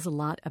reveals a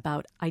lot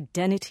about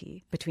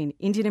identity between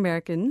Indian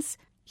Americans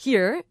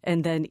here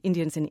and then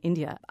Indians in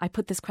India. I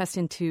put this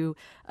question to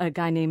a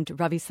guy named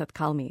Ravi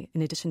Satkalmi,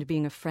 in addition to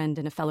being a friend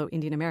and a fellow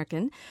Indian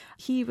American.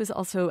 He was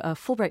also a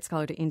Fulbright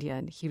scholar to India,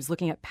 and he was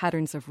looking at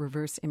patterns of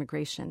reverse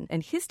immigration.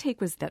 And his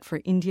take was that for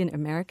Indian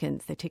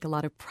Americans, they take a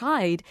lot of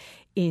pride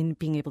in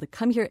being able to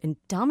come here and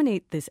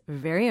dominate this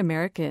very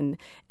American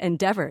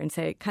endeavor and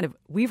say, kind of,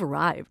 we've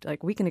arrived,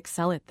 like we can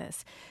excel at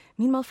this.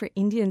 Meanwhile, for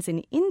Indians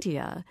in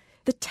India,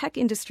 the tech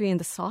industry and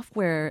the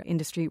software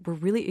industry were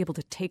really able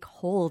to take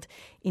hold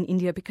in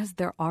India because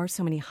there are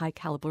so many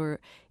high-caliber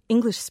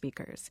English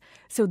speakers.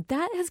 So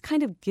that has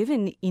kind of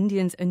given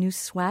Indians a new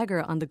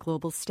swagger on the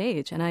global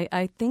stage. And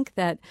I think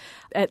that,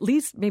 at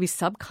least maybe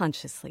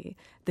subconsciously,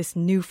 this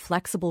new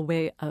flexible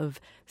way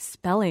of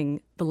spelling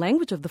the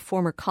language of the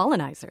former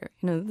colonizer,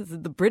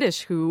 the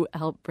British who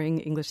helped bring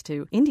English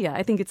to India,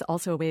 I think it's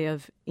also a way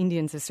of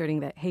Indians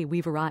asserting that, hey,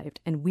 we've arrived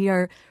and we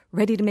are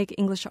ready to make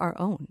English our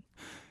own.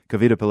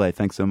 Kavita Pillai,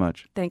 thanks so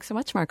much. Thanks so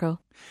much, Marco.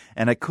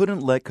 And I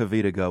couldn't let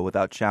Kavita go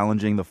without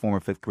challenging the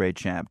former 5th grade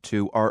champ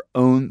to our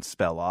own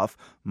spell-off,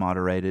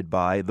 moderated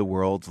by the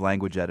world's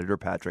language editor,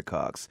 Patrick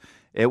Cox.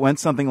 It went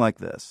something like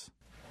this.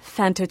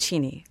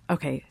 Fantocini.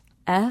 Okay.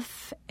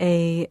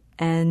 F-A-N-T-O-C-C-I-N-I.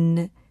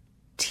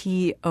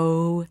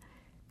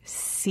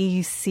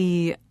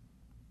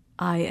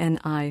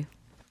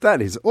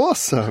 That is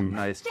awesome.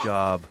 Nice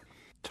job.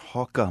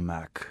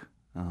 Tokamak.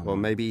 Or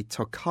maybe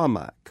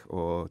Tokamak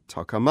or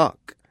Tokamak.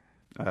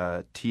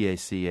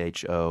 T-A-C-H-O-M-A-C-H.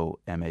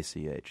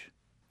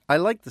 I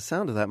like the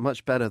sound of that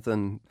much better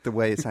than the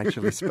way it's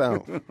actually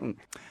spelled.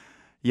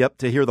 Yep,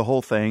 to hear the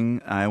whole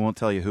thing, I won't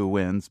tell you who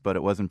wins, but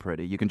it wasn't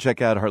pretty. You can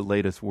check out our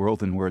latest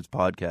World in Words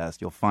podcast.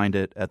 You'll find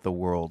it at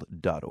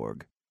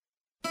theworld.org.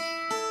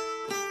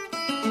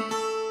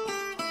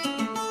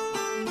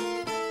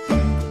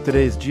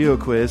 Today's Geo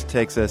Quiz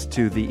takes us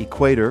to the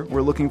equator.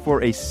 We're looking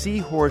for a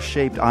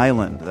seahorse-shaped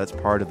island that's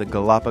part of the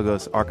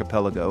Galapagos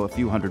archipelago, a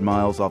few hundred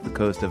miles off the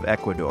coast of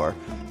Ecuador.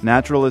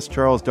 Naturalist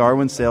Charles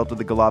Darwin sailed to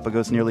the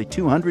Galapagos nearly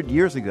 200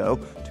 years ago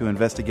to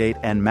investigate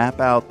and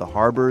map out the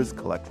harbors,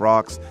 collect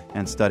rocks,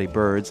 and study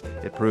birds.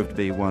 It proved to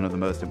be one of the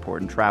most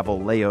important travel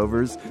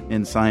layovers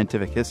in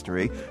scientific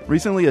history.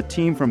 Recently, a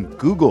team from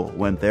Google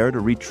went there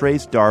to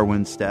retrace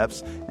Darwin's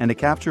steps and to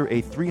capture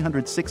a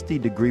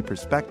 360-degree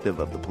perspective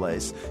of the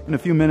place. In a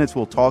few minutes,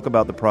 we'll talk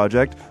about the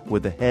project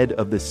with the head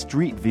of the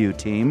Street View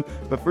team.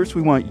 But first,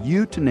 we want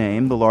you to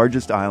name the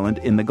largest island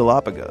in the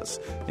Galapagos.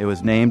 It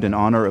was named in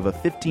honor of a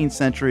 15th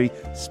century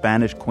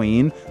Spanish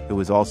queen who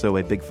was also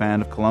a big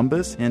fan of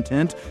Columbus, hint,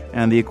 hint,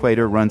 and the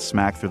equator runs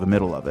smack through the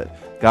middle of it.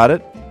 Got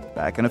it?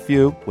 Back in a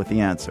few with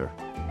the answer.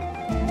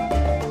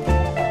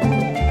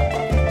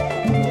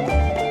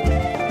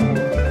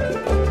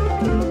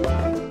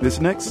 This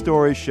next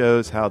story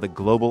shows how the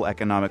global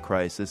economic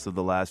crisis of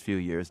the last few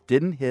years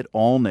didn't hit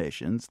all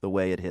nations the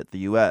way it hit the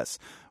U.S.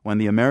 When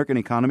the American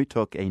economy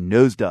took a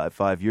nosedive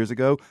 5 years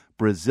ago,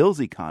 Brazil's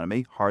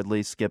economy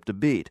hardly skipped a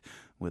beat.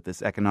 With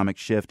this economic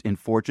shift in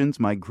fortunes,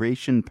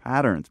 migration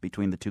patterns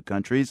between the two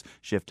countries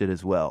shifted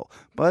as well.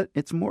 But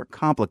it's more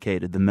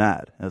complicated than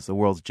that, as the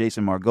world's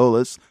Jason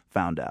Margolis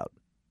found out.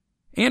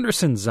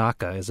 Anderson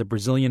Zaca is a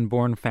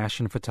Brazilian-born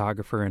fashion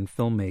photographer and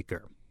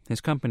filmmaker.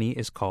 His company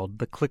is called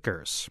The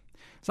Clickers.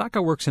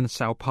 Zaca works in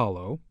Sao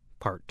Paulo,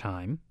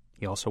 part-time.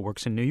 He also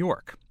works in New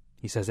York.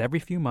 He says every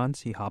few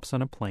months he hops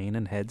on a plane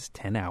and heads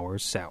 10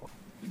 hours south.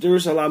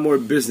 There's a lot more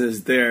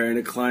business there, and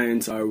the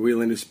clients are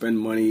willing to spend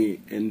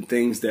money in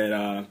things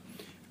that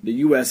the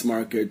U.S.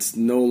 markets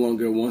no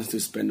longer wants to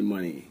spend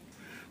money.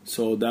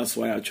 So that's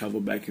why I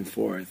travel back and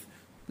forth.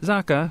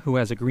 Zaca, who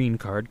has a green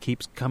card,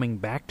 keeps coming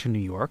back to New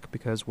York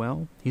because,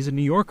 well, he's a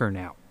New Yorker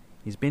now.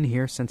 He's been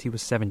here since he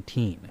was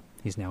 17.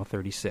 He's now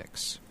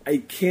 36. I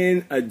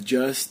can't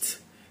adjust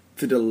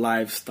to the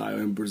lifestyle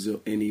in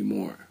Brazil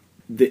anymore.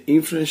 The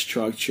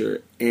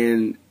infrastructure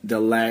and the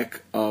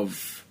lack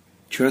of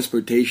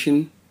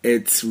transportation,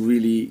 it's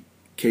really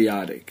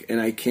chaotic, and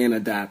I can't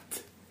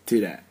adapt to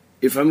that.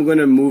 If I'm going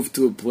to move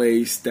to a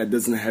place that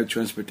doesn't have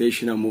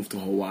transportation, I'll move to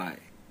Hawaii.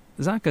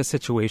 Zaca's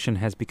situation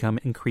has become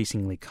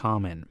increasingly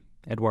common.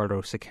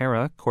 Eduardo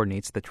Siqueira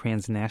coordinates the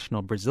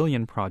transnational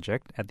Brazilian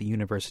project at the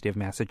University of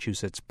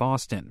Massachusetts,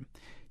 Boston.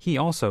 He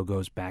also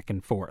goes back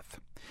and forth.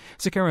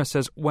 Siqueira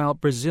says while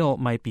Brazil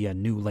might be a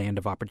new land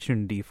of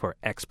opportunity for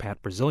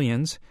expat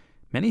Brazilians,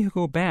 many who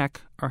go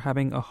back are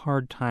having a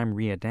hard time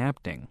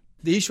readapting.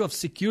 The issue of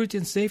security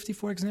and safety,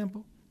 for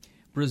example,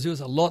 Brazil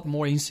is a lot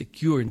more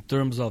insecure in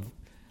terms of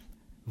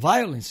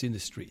violence in the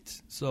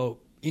streets. So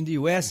in the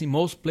U.S., in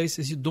most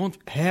places, you don't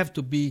have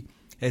to be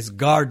as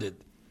guarded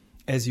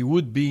as you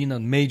would be in a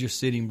major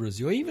city in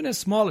Brazil, or even a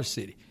smaller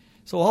city.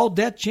 So all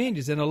that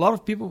changes, and a lot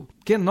of people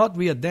cannot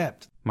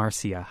readapt.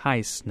 Marcia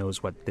Heiss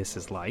knows what this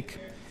is like.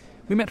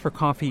 We met for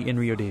coffee in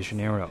Rio de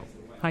Janeiro.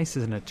 Heiss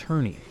is an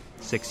attorney.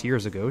 6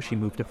 years ago, she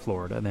moved to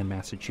Florida, then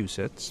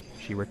Massachusetts.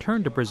 She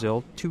returned to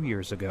Brazil 2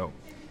 years ago.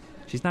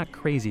 She's not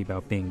crazy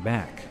about being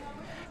back.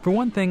 For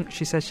one thing,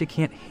 she says she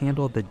can't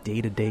handle the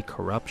day-to-day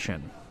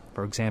corruption.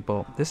 For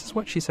example, this is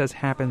what she says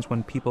happens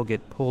when people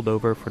get pulled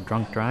over for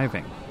drunk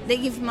driving. They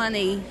give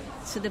money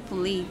to the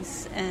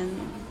police and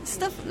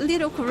stuff,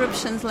 little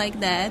corruptions like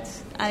that.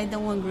 I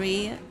don't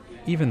agree.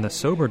 Even the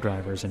sober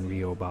drivers in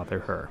Rio bother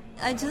her.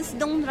 I just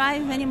don't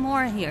drive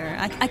anymore here.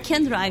 I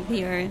can't drive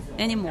here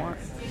anymore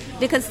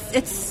because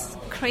it's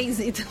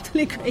crazy,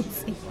 totally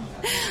crazy.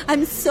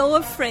 I'm so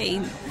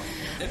afraid.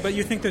 But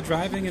you think the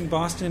driving in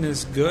Boston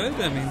is good?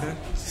 I mean,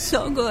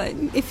 so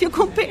good. If you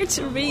compare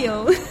to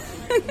Rio,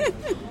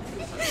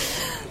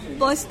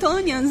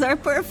 Bostonians are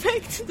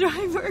perfect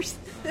drivers.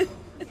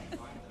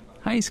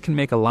 Heiss can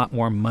make a lot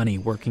more money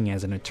working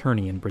as an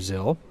attorney in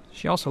Brazil.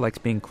 She also likes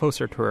being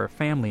closer to her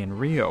family in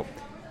Rio,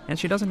 and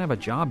she doesn't have a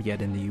job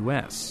yet in the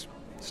U.S.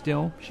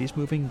 Still, she's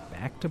moving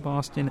back to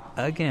Boston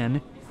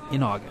again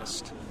in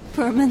August.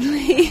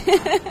 Permanently.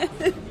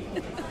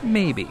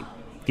 Maybe,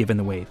 given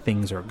the way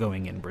things are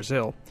going in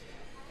Brazil.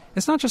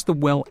 It's not just the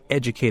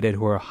well-educated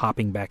who are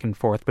hopping back and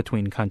forth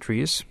between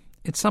countries.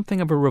 It's something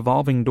of a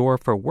revolving door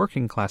for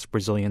working-class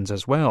Brazilians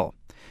as well.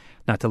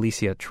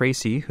 Natalicia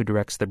Tracy, who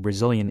directs the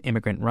Brazilian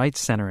Immigrant Rights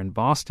Center in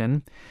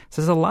Boston,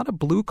 says a lot of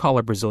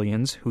blue-collar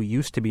Brazilians who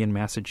used to be in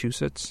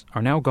Massachusetts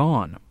are now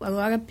gone. A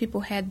lot of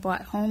people had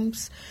bought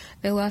homes,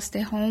 they lost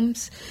their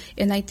homes,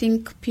 and I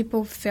think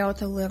people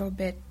felt a little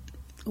bit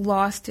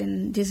lost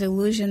and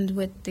disillusioned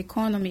with the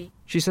economy.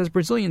 She says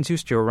Brazilians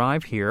used to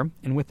arrive here,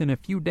 and within a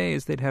few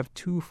days they'd have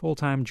 2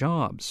 full-time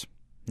jobs.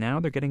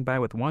 Now they're getting by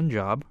with 1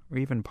 job or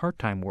even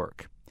part-time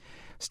work.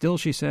 Still,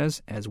 she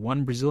says, as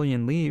one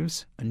Brazilian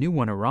leaves, a new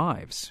one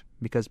arrives,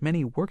 because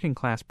many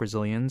working-class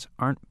Brazilians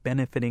aren't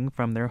benefiting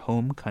from their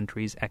home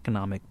country's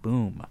economic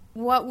boom.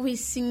 What we're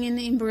seeing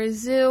in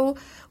Brazil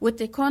with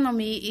the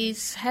economy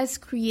has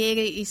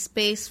created a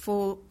space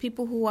for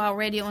people who are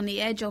already on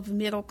the edge of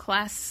middle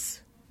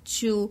class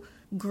to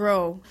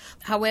grow.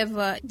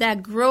 However,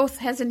 that growth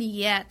hasn't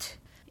yet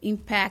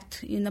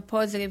impact in a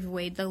positive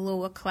way the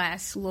lower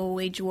class,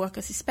 low-wage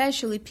workers,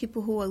 especially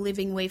people who are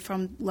living away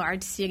from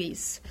large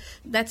cities.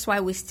 That's why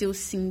we're still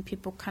seeing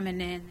people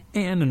coming in.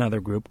 And another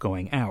group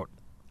going out,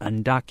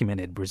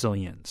 undocumented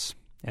Brazilians.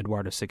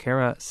 Eduardo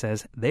Sequeira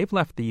says they've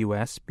left the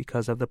U.S.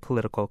 because of the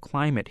political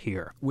climate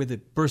here. With the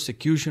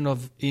persecution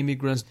of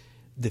immigrants,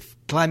 the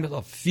climate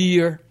of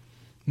fear,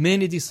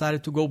 many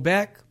decided to go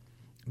back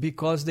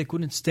because they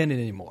couldn't stand it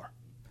anymore.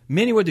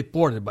 Many were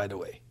deported, by the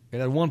way.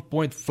 And at one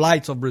point,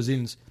 flights of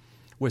Brazilians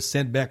were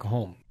sent back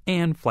home.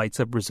 And flights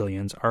of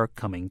Brazilians are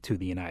coming to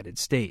the United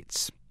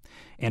States.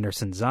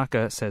 Anderson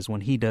Zaka says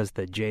when he does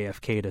the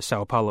JFK to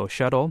Sao Paulo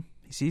shuttle,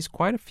 he sees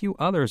quite a few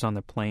others on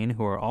the plane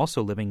who are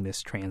also living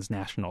this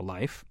transnational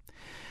life.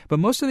 But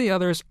most of the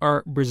others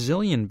are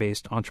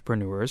Brazilian-based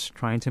entrepreneurs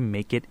trying to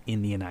make it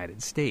in the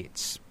United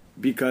States.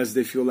 Because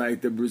they feel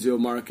like the Brazil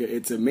market,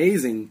 it's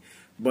amazing,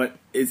 but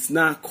it's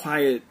not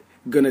quite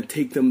going to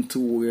take them to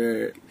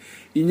where,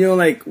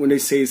 like when they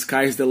say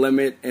sky's the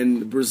limit,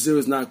 and Brazil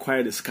is not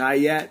quite the sky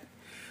yet.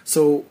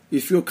 So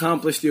if you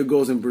accomplish your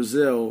goals in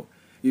Brazil,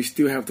 you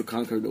still have to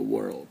conquer the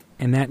world.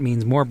 And that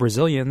means more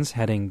Brazilians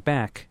heading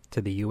back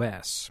to the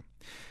U.S.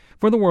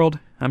 For The World,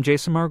 I'm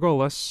Jason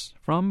Margolis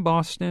from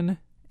Boston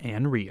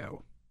and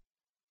Rio.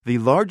 The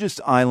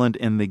largest island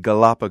in the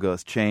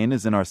Galapagos chain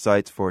is in our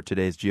sights for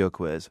today's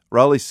GeoQuiz.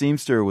 Raleigh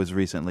Seamster was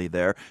recently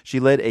there.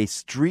 She led a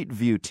Street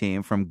View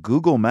team from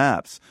Google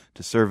Maps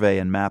to survey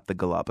and map the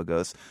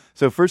Galapagos.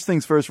 So first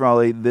things first,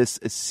 Raleigh, this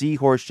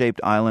seahorse-shaped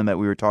island that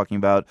we were talking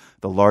about,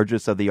 the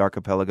largest of the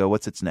archipelago,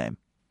 what's its name?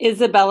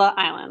 Isabella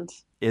Island.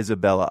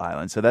 Isabella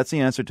Island. So that's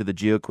the answer to the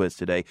GeoQuiz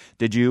today.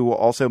 Did you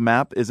also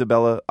map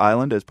Isabella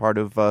Island as part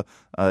of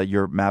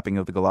your mapping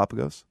of the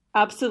Galapagos?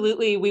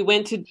 Absolutely. We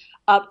went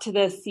up to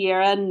the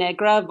Sierra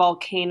Negra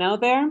volcano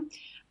there.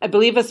 I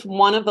believe it's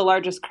one of the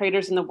largest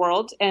craters in the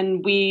world.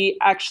 And we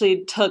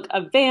actually took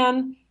a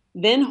van,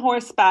 then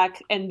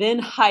horseback, and then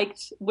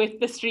hiked with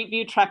the Street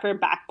View Trekker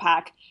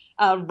backpack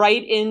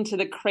right into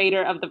the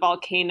crater of the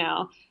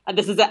volcano.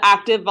 This is an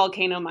active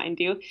volcano, mind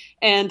you.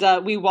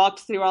 And we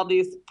walked through all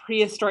these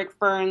prehistoric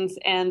ferns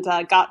and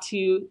got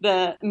to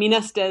the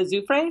Minas de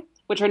Azufre,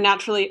 which are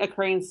naturally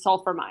occurring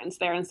sulfur mines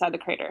there inside the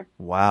crater.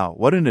 Wow,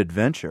 what an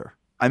adventure.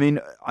 I mean,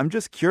 I'm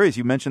just curious.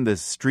 You mentioned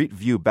this Street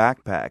View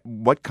backpack.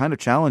 What kind of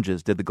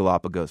challenges did the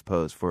Galapagos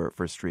pose for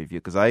Street View?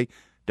 Because I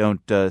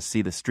don't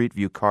see the Street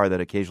View car that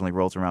occasionally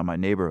rolls around my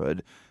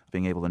neighborhood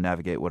being able to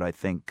navigate what I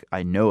think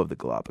I know of the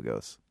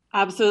Galapagos.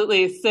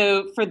 Absolutely.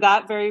 So for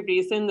that very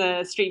reason,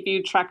 the Street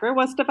View Trekker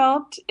was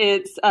developed.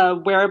 It's a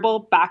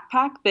wearable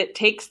backpack that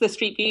takes the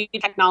Street View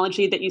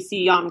technology that you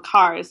see on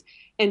cars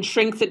and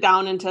shrinks it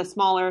down into a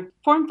smaller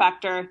form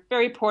factor,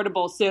 very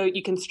portable. So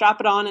you can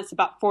strap it on. It's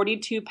about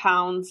 42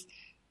 pounds,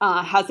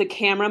 has a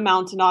camera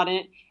mounted on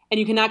it, and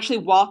you can actually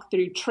walk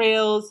through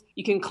trails.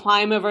 You can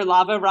climb over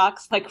lava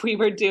rocks like we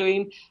were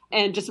doing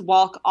and just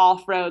walk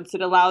off-road. So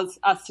it allows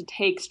us to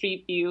take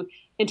Street View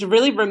into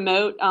really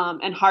remote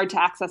and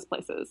hard-to-access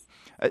places.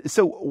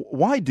 So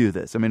why do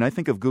this? I mean, I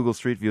think of Google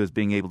Street View as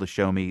being able to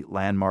show me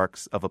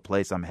landmarks of a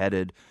place I'm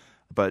headed.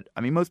 But,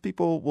 I mean, most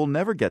people will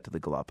never get to the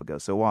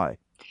Galapagos, so why?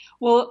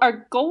 Well,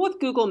 our goal with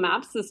Google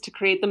Maps is to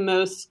create the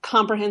most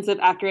comprehensive,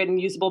 accurate, and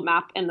usable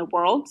map in the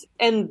world.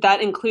 And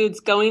that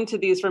includes going to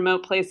these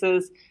remote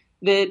places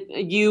that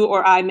you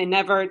or I may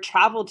never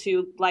travel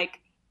to, like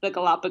the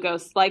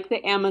Galapagos, like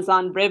the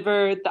Amazon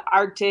River, the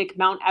Arctic,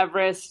 Mount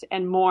Everest,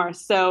 and more.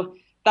 So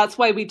that's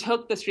why we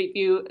took the Street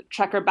View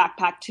Trekker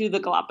backpack to the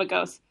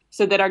Galapagos,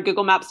 so that our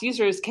Google Maps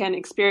users can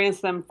experience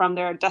them from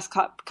their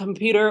desktop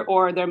computer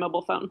or their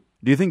mobile phone.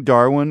 Do you think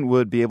Darwin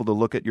would be able to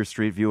look at your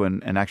Street View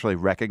and actually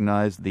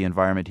recognize the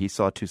environment he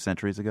saw 2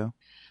 centuries ago?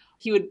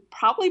 He would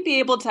probably be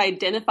able to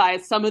identify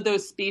some of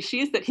those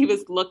species that he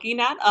was looking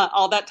at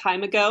all that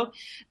time ago.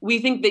 We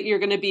think that you're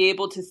going to be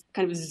able to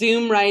kind of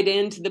zoom right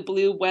into the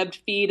blue webbed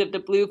feet of the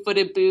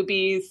blue-footed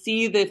boobies,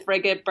 see the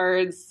frigate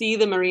birds, see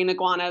the marine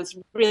iguanas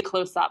really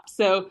close up.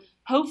 So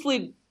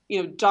hopefully,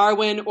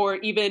 Darwin or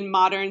even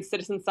modern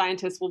citizen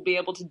scientists will be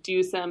able to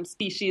do some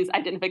species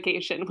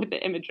identification with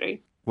the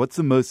imagery. What's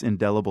the most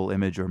indelible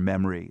image or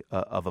memory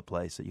of a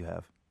place that you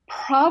have?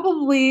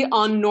 Probably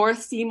on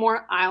North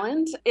Seymour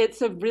Island.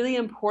 It's a really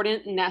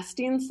important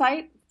nesting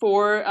site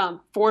for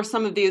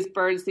some of these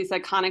birds, these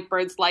iconic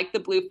birds like the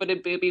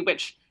blue-footed booby,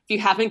 which, if you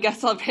haven't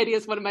guessed already,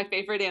 is one of my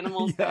favorite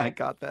animals. Yeah, I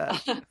got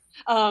that.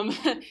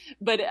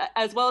 But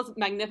as well as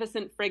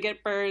magnificent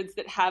frigate birds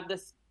that have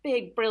this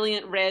big,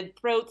 brilliant red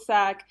throat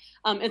sac.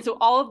 And so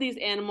all of these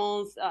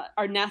animals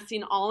are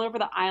nesting all over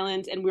the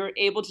island, and we were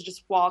able to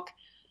just walk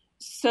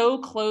so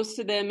close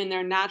to them in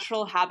their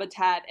natural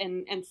habitat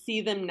and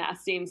see them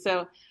nesting.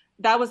 So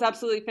That was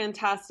absolutely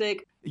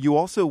fantastic. You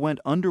also went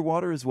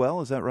underwater as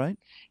well, is that right?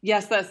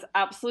 Yes, that's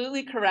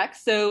absolutely correct.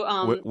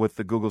 So, with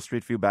the Google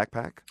Street View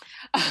backpack?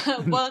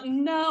 Well,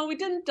 no, we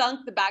didn't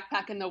dunk the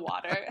backpack in the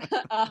water.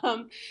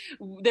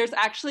 There's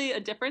actually a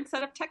different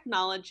set of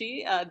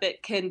technology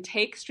that can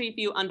take Street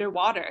View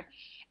underwater.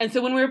 And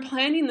so when we were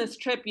planning this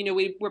trip,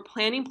 we were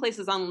planning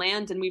places on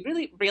land, and we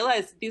really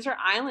realized these are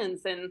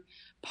islands, and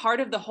part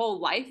of the whole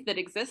life that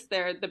exists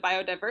there, the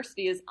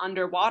biodiversity, is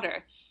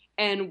underwater.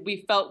 And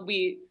we felt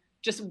we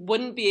just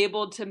wouldn't be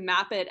able to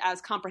map it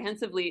as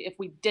comprehensively if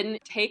we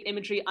didn't take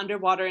imagery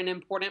underwater in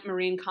important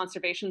marine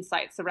conservation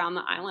sites around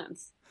the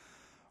islands.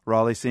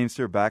 Raleigh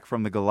Seamster, back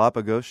from the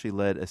Galapagos. She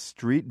led a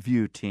Street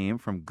View team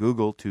from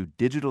Google to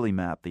digitally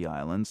map the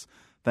islands.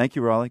 Thank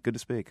you, Raleigh. Good to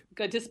speak.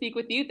 Good to speak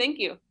with you. Thank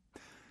you.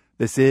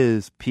 This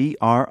is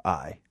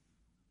PRI.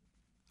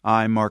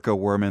 I'm Marco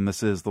Werman.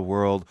 This is The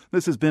World.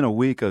 This has been a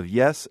week of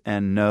yes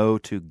and no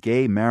to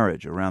gay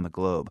marriage around the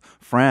globe.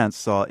 France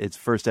saw its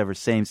first ever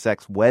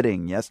same-sex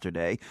wedding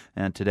yesterday,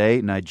 and today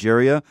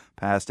Nigeria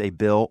passed a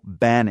bill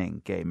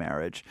banning gay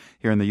marriage.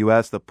 Here in the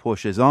U.S., the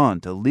push is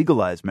on to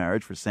legalize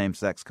marriage for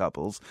same-sex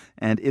couples,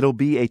 and it'll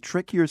be a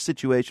trickier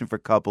situation for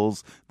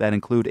couples that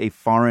include a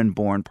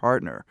foreign-born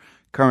partner.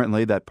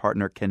 Currently, that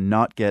partner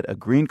cannot get a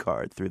green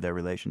card through their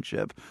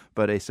relationship,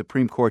 but a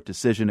Supreme Court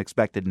decision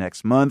expected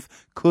next month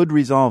could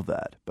resolve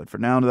that. But for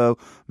now, though,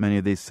 many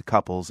of these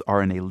couples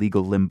are in a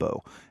legal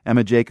limbo.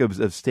 Emma Jacobs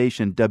of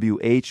station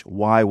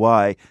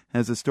WHYY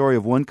has a story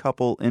of one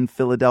couple in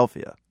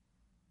Philadelphia.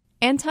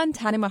 Anton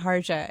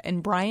Tanemaharja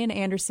and Brian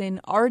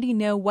Anderson already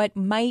know what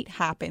might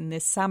happen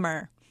this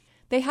summer.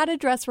 They had a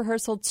dress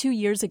rehearsal 2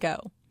 years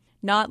ago,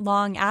 not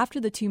long after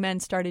the two men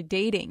started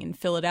dating in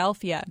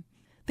Philadelphia.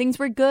 Things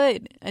were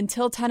good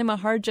until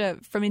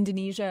Tanemaharja from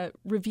Indonesia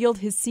revealed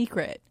his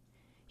secret.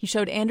 He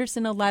showed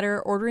Anderson a letter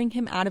ordering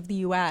him out of the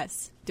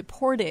U.S.,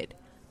 deported,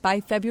 by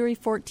February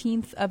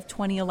 14th of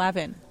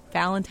 2011,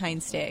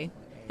 Valentine's Day.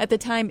 At the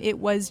time, it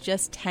was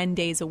just 10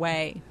 days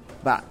away.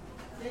 But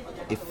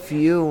if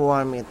you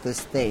want me to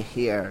stay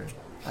here,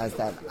 I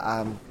said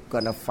I'm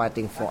going to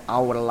fighting for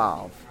our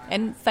love.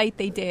 And fight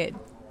they did.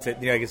 I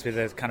guess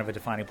that's kind of a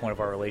defining point of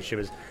our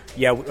relationship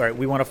is,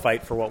 we want to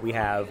fight for what we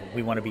have.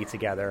 We want to be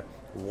together.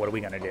 What are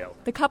we going to do?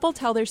 The couple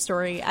tell their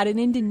story at an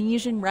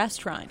Indonesian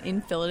restaurant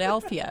in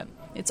Philadelphia.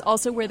 It's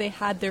also where they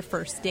had their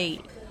first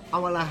date. I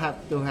want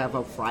to have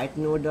a fried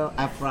noodle,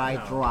 a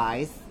fried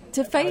rice.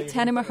 To fight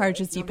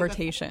Tanemaharja's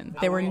deportation,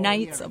 there were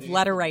nights of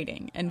letter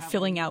writing and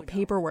filling out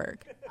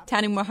paperwork.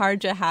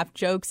 Tanemaharja half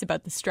jokes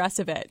about the stress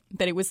of it,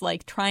 that it was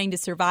like trying to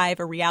survive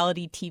a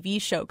reality TV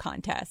show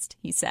contest,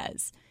 he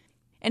says.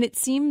 And it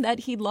seemed that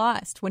he'd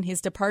lost when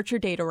his departure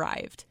date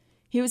arrived.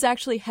 He was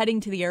actually heading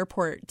to the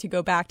airport to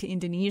go back to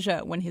Indonesia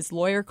when his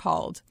lawyer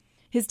called.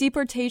 His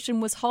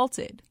deportation was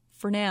halted,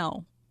 for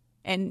now.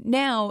 And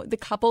now the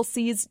couple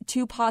sees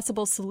two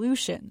possible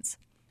solutions.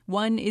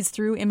 One is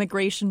through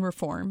immigration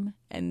reform,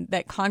 and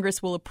that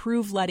Congress will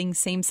approve letting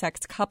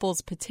same-sex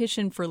couples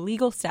petition for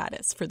legal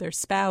status for their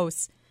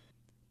spouse.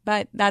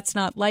 But that's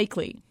not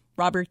likely.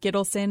 Robert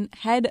Gittleson,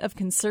 head of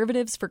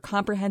Conservatives for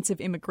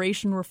Comprehensive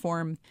Immigration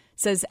Reform,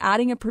 says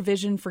adding a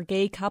provision for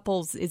gay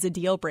couples is a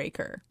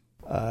deal-breaker.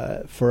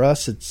 For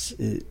us,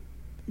 it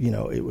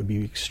would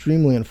be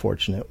extremely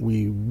unfortunate.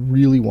 We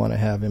really want to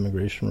have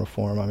immigration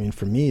reform. I mean,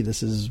 for me,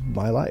 this is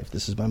my life.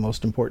 This is my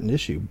most important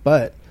issue.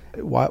 But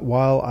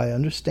while I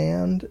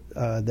understand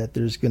that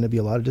there's going to be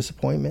a lot of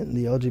disappointment in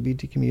the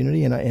LGBT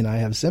community, and I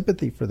have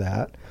sympathy for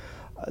that,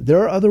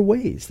 there are other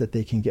ways that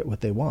they can get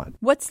what they want.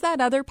 What's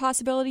that other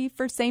possibility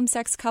for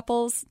same-sex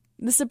couples?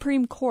 The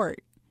Supreme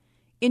Court.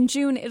 In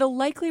June, it'll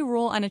likely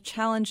rule on a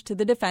challenge to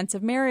the Defense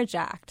of Marriage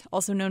Act,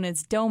 also known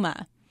as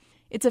DOMA.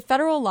 It's a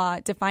federal law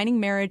defining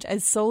marriage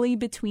as solely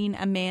between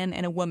a man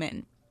and a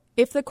woman.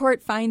 If the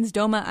court finds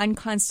DOMA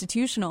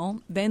unconstitutional,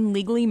 then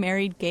legally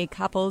married gay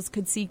couples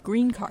could seek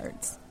green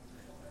cards.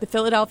 The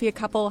Philadelphia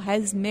couple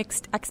has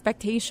mixed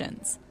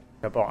expectations.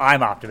 Well,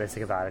 I'm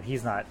optimistic about it.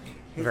 He's not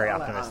very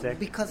optimistic.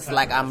 Because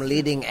I'm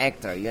leading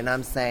actor, you know what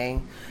I'm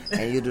saying?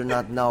 And you do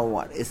not know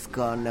what it's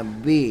going to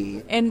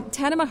be. And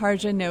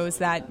Tanemaharja knows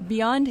that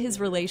beyond his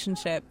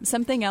relationship,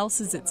 something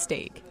else is at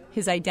stake,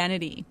 his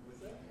identity.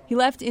 He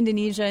left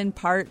Indonesia in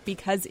part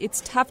because it's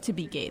tough to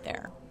be gay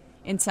there.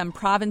 In some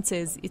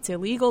provinces, it's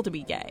illegal to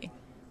be gay.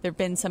 There have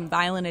been some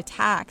violent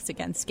attacks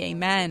against gay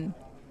men.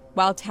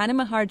 While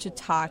Tanemaharja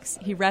talks,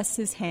 he rests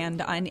his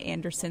hand on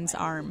Anderson's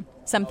arm,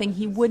 something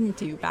he wouldn't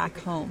do back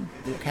home.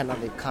 You cannot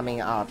be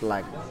coming out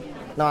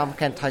no, I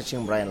can't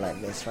touching Brian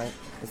like this, right?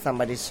 If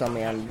somebody saw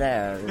me on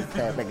there,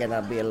 they're going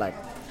to be a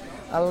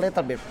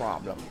little bit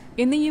problem.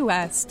 In the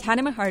U.S.,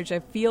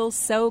 Tanemaharja feels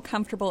so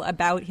comfortable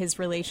about his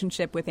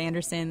relationship with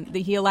Anderson that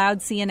he allowed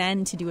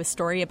CNN to do a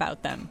story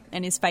about them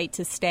and his fight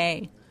to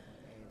stay.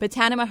 But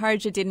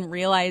Tanemaharja didn't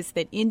realize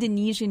that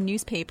Indonesian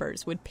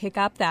newspapers would pick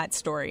up that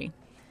story,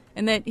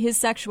 and that his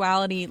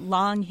sexuality,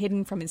 long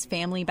hidden from his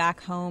family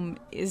back home,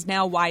 is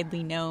now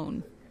widely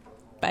known.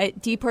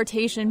 But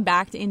deportation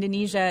back to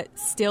Indonesia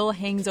still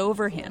hangs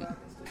over him.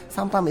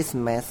 Sometimes it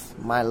messes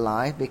my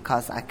life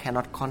because I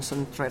cannot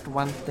concentrate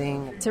one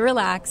thing. To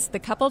relax, the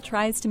couple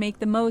tries to make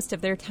the most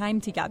of their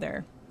time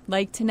together,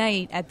 like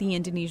tonight at the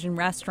Indonesian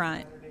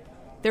restaurant.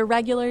 They're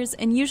regulars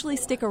and usually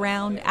stick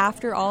around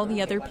after all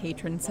the other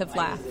patrons have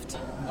left.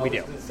 We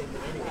do.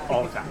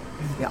 All the time.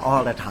 Yeah,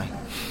 all the time.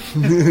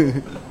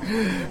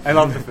 I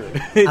love the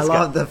food. I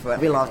love the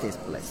food. We love this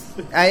place.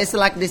 It's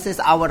like this is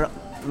our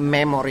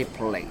memory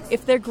place.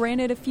 If they're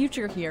granted a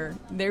future here,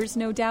 there's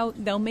no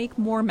doubt they'll make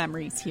more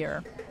memories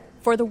here.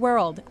 For The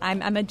World,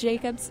 I'm Emma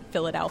Jacobs,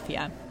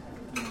 Philadelphia.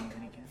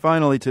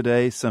 Finally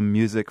today, some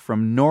music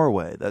from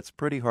Norway that's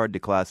pretty hard to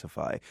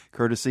classify,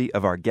 courtesy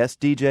of our guest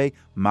DJ,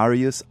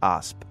 Marius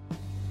Asp.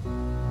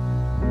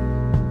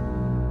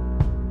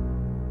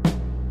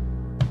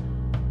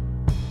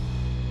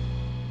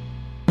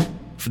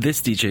 For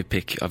this DJ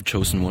pick, I've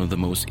chosen one of the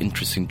most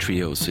interesting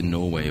trios in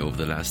Norway over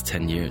the last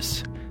 10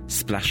 years,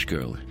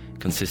 Splashgirl,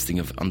 consisting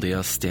of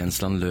Andreas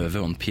Stensland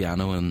Løve on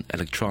piano and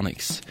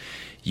electronics,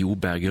 Jo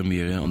Berger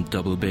Myhre on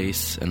double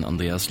bass, and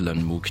Andreas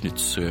Lønmo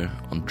Knutsø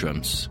on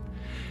drums.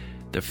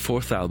 Their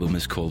fourth album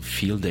is called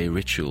Field Day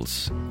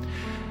Rituals.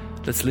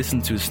 Let's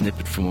listen to a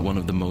snippet from one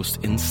of the most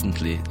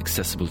instantly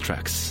accessible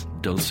tracks,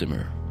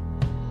 Dulcimer.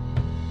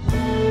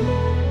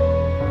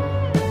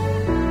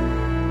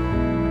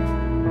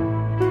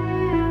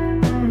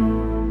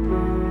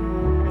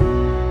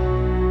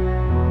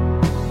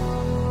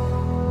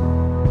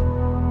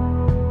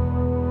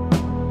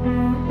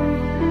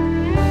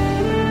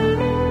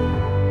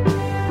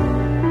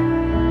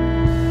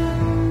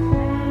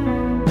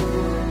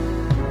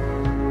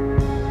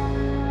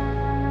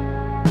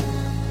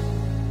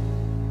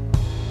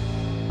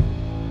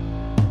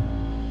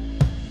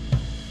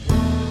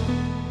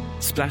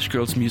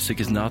 Splashgirl's music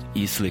is not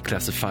easily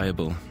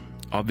classifiable.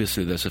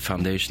 Obviously, there's a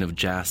foundation of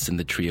jazz in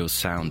the trio's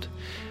sound,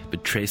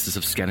 but traces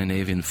of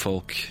Scandinavian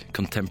folk,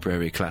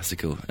 contemporary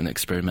classical, and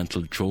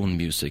experimental drone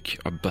music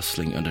are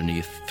bustling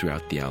underneath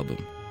throughout the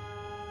album.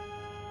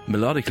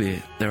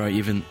 Melodically, there are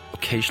even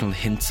occasional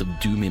hints of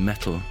doomy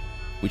metal,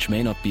 which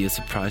may not be as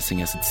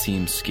surprising as it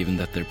seems given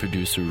that their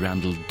producer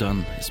Randall Dunn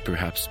is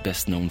perhaps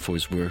best known for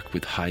his work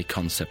with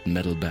high-concept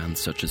metal bands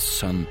such as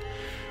Sun,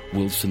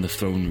 Wolves in the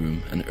Throne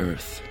Room, and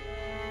Earth.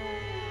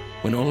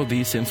 When all of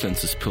these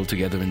influences pull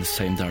together in the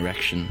same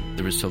direction,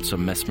 the results are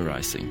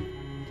mesmerizing.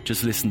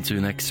 Just listen to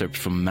an excerpt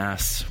from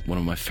Mass, one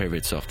of my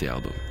favorites off the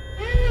album.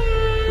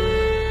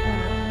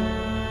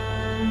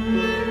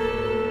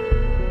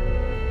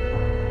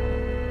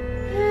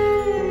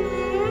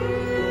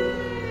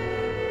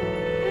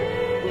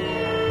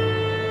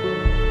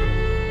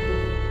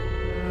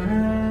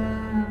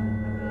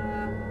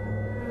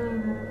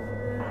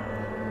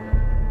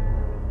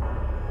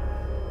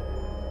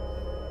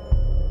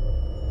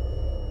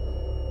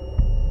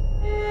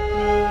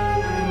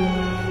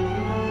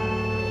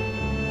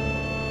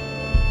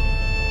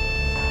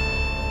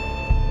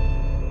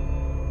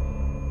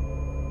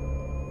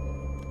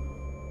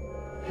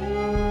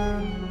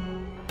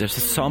 There's a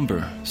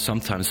somber,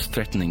 sometimes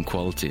threatening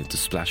quality to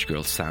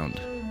Splashgirl's sound.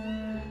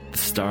 The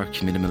stark,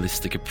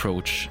 minimalistic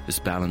approach is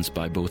balanced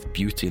by both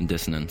beauty and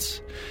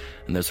dissonance,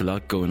 and there's a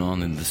lot going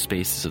on in the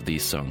spaces of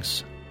these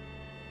songs.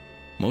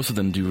 Most of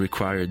them do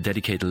require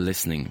dedicated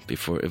listening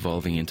before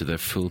evolving into their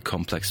full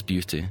complex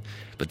beauty,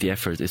 but the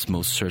effort is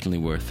most certainly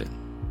worth it.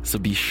 So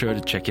be sure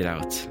to check it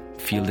out,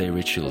 Field Day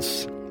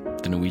Rituals,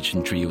 the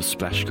Norwegian trio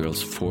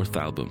Splashgirl's fourth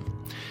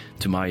album.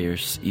 To my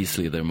ears,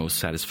 easily their most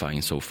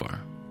satisfying so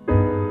far.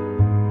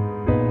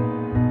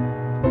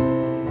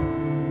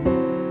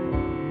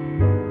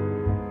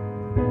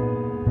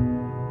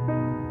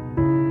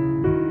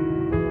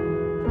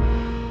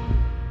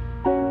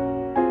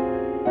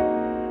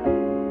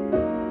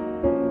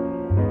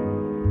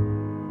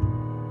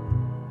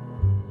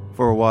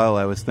 For a while,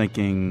 I was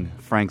thinking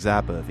Frank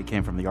Zappa if he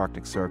came from the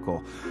Arctic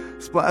Circle.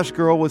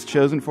 Splashgirl was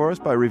chosen for us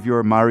by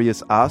reviewer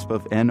Marius Asp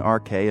of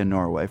NRK in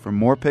Norway. For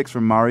more picks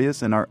from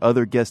Marius and our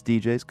other guest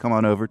DJs, come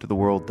on over to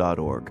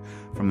theworld.org.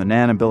 From the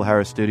Nan and Bill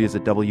Harris studios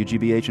at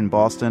WGBH in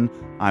Boston,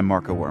 I'm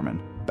Marco Werman.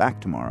 Back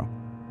tomorrow.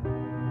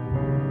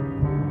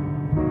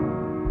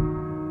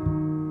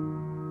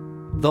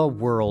 The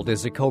World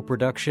is a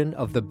co-production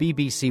of the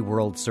BBC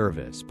World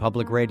Service,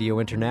 Public Radio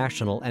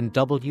International, and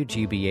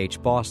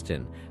WGBH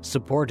Boston,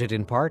 supported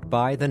in part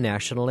by the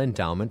National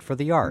Endowment for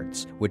the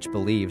Arts, which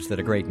believes that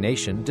a great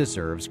nation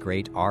deserves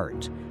great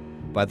art.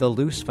 By the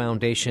Luce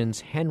Foundation's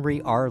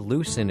Henry R.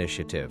 Luce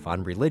Initiative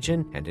on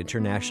Religion and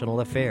International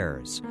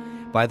Affairs.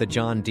 By the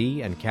John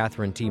D. and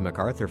Catherine T.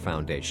 MacArthur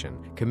Foundation,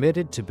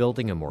 committed to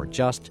building a more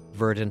just,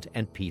 verdant,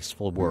 and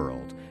peaceful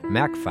world,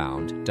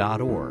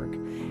 macfound.org.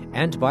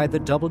 And by the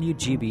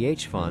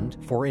WGBH Fund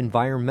for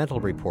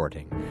Environmental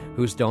Reporting,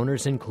 whose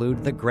donors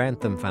include the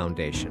Grantham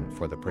Foundation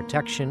for the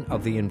Protection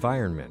of the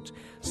Environment,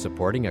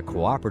 supporting a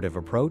cooperative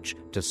approach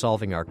to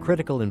solving our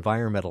critical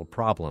environmental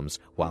problems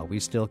while we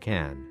still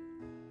can.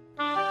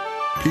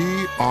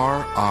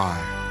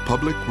 PRI,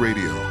 Public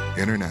Radio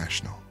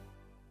International.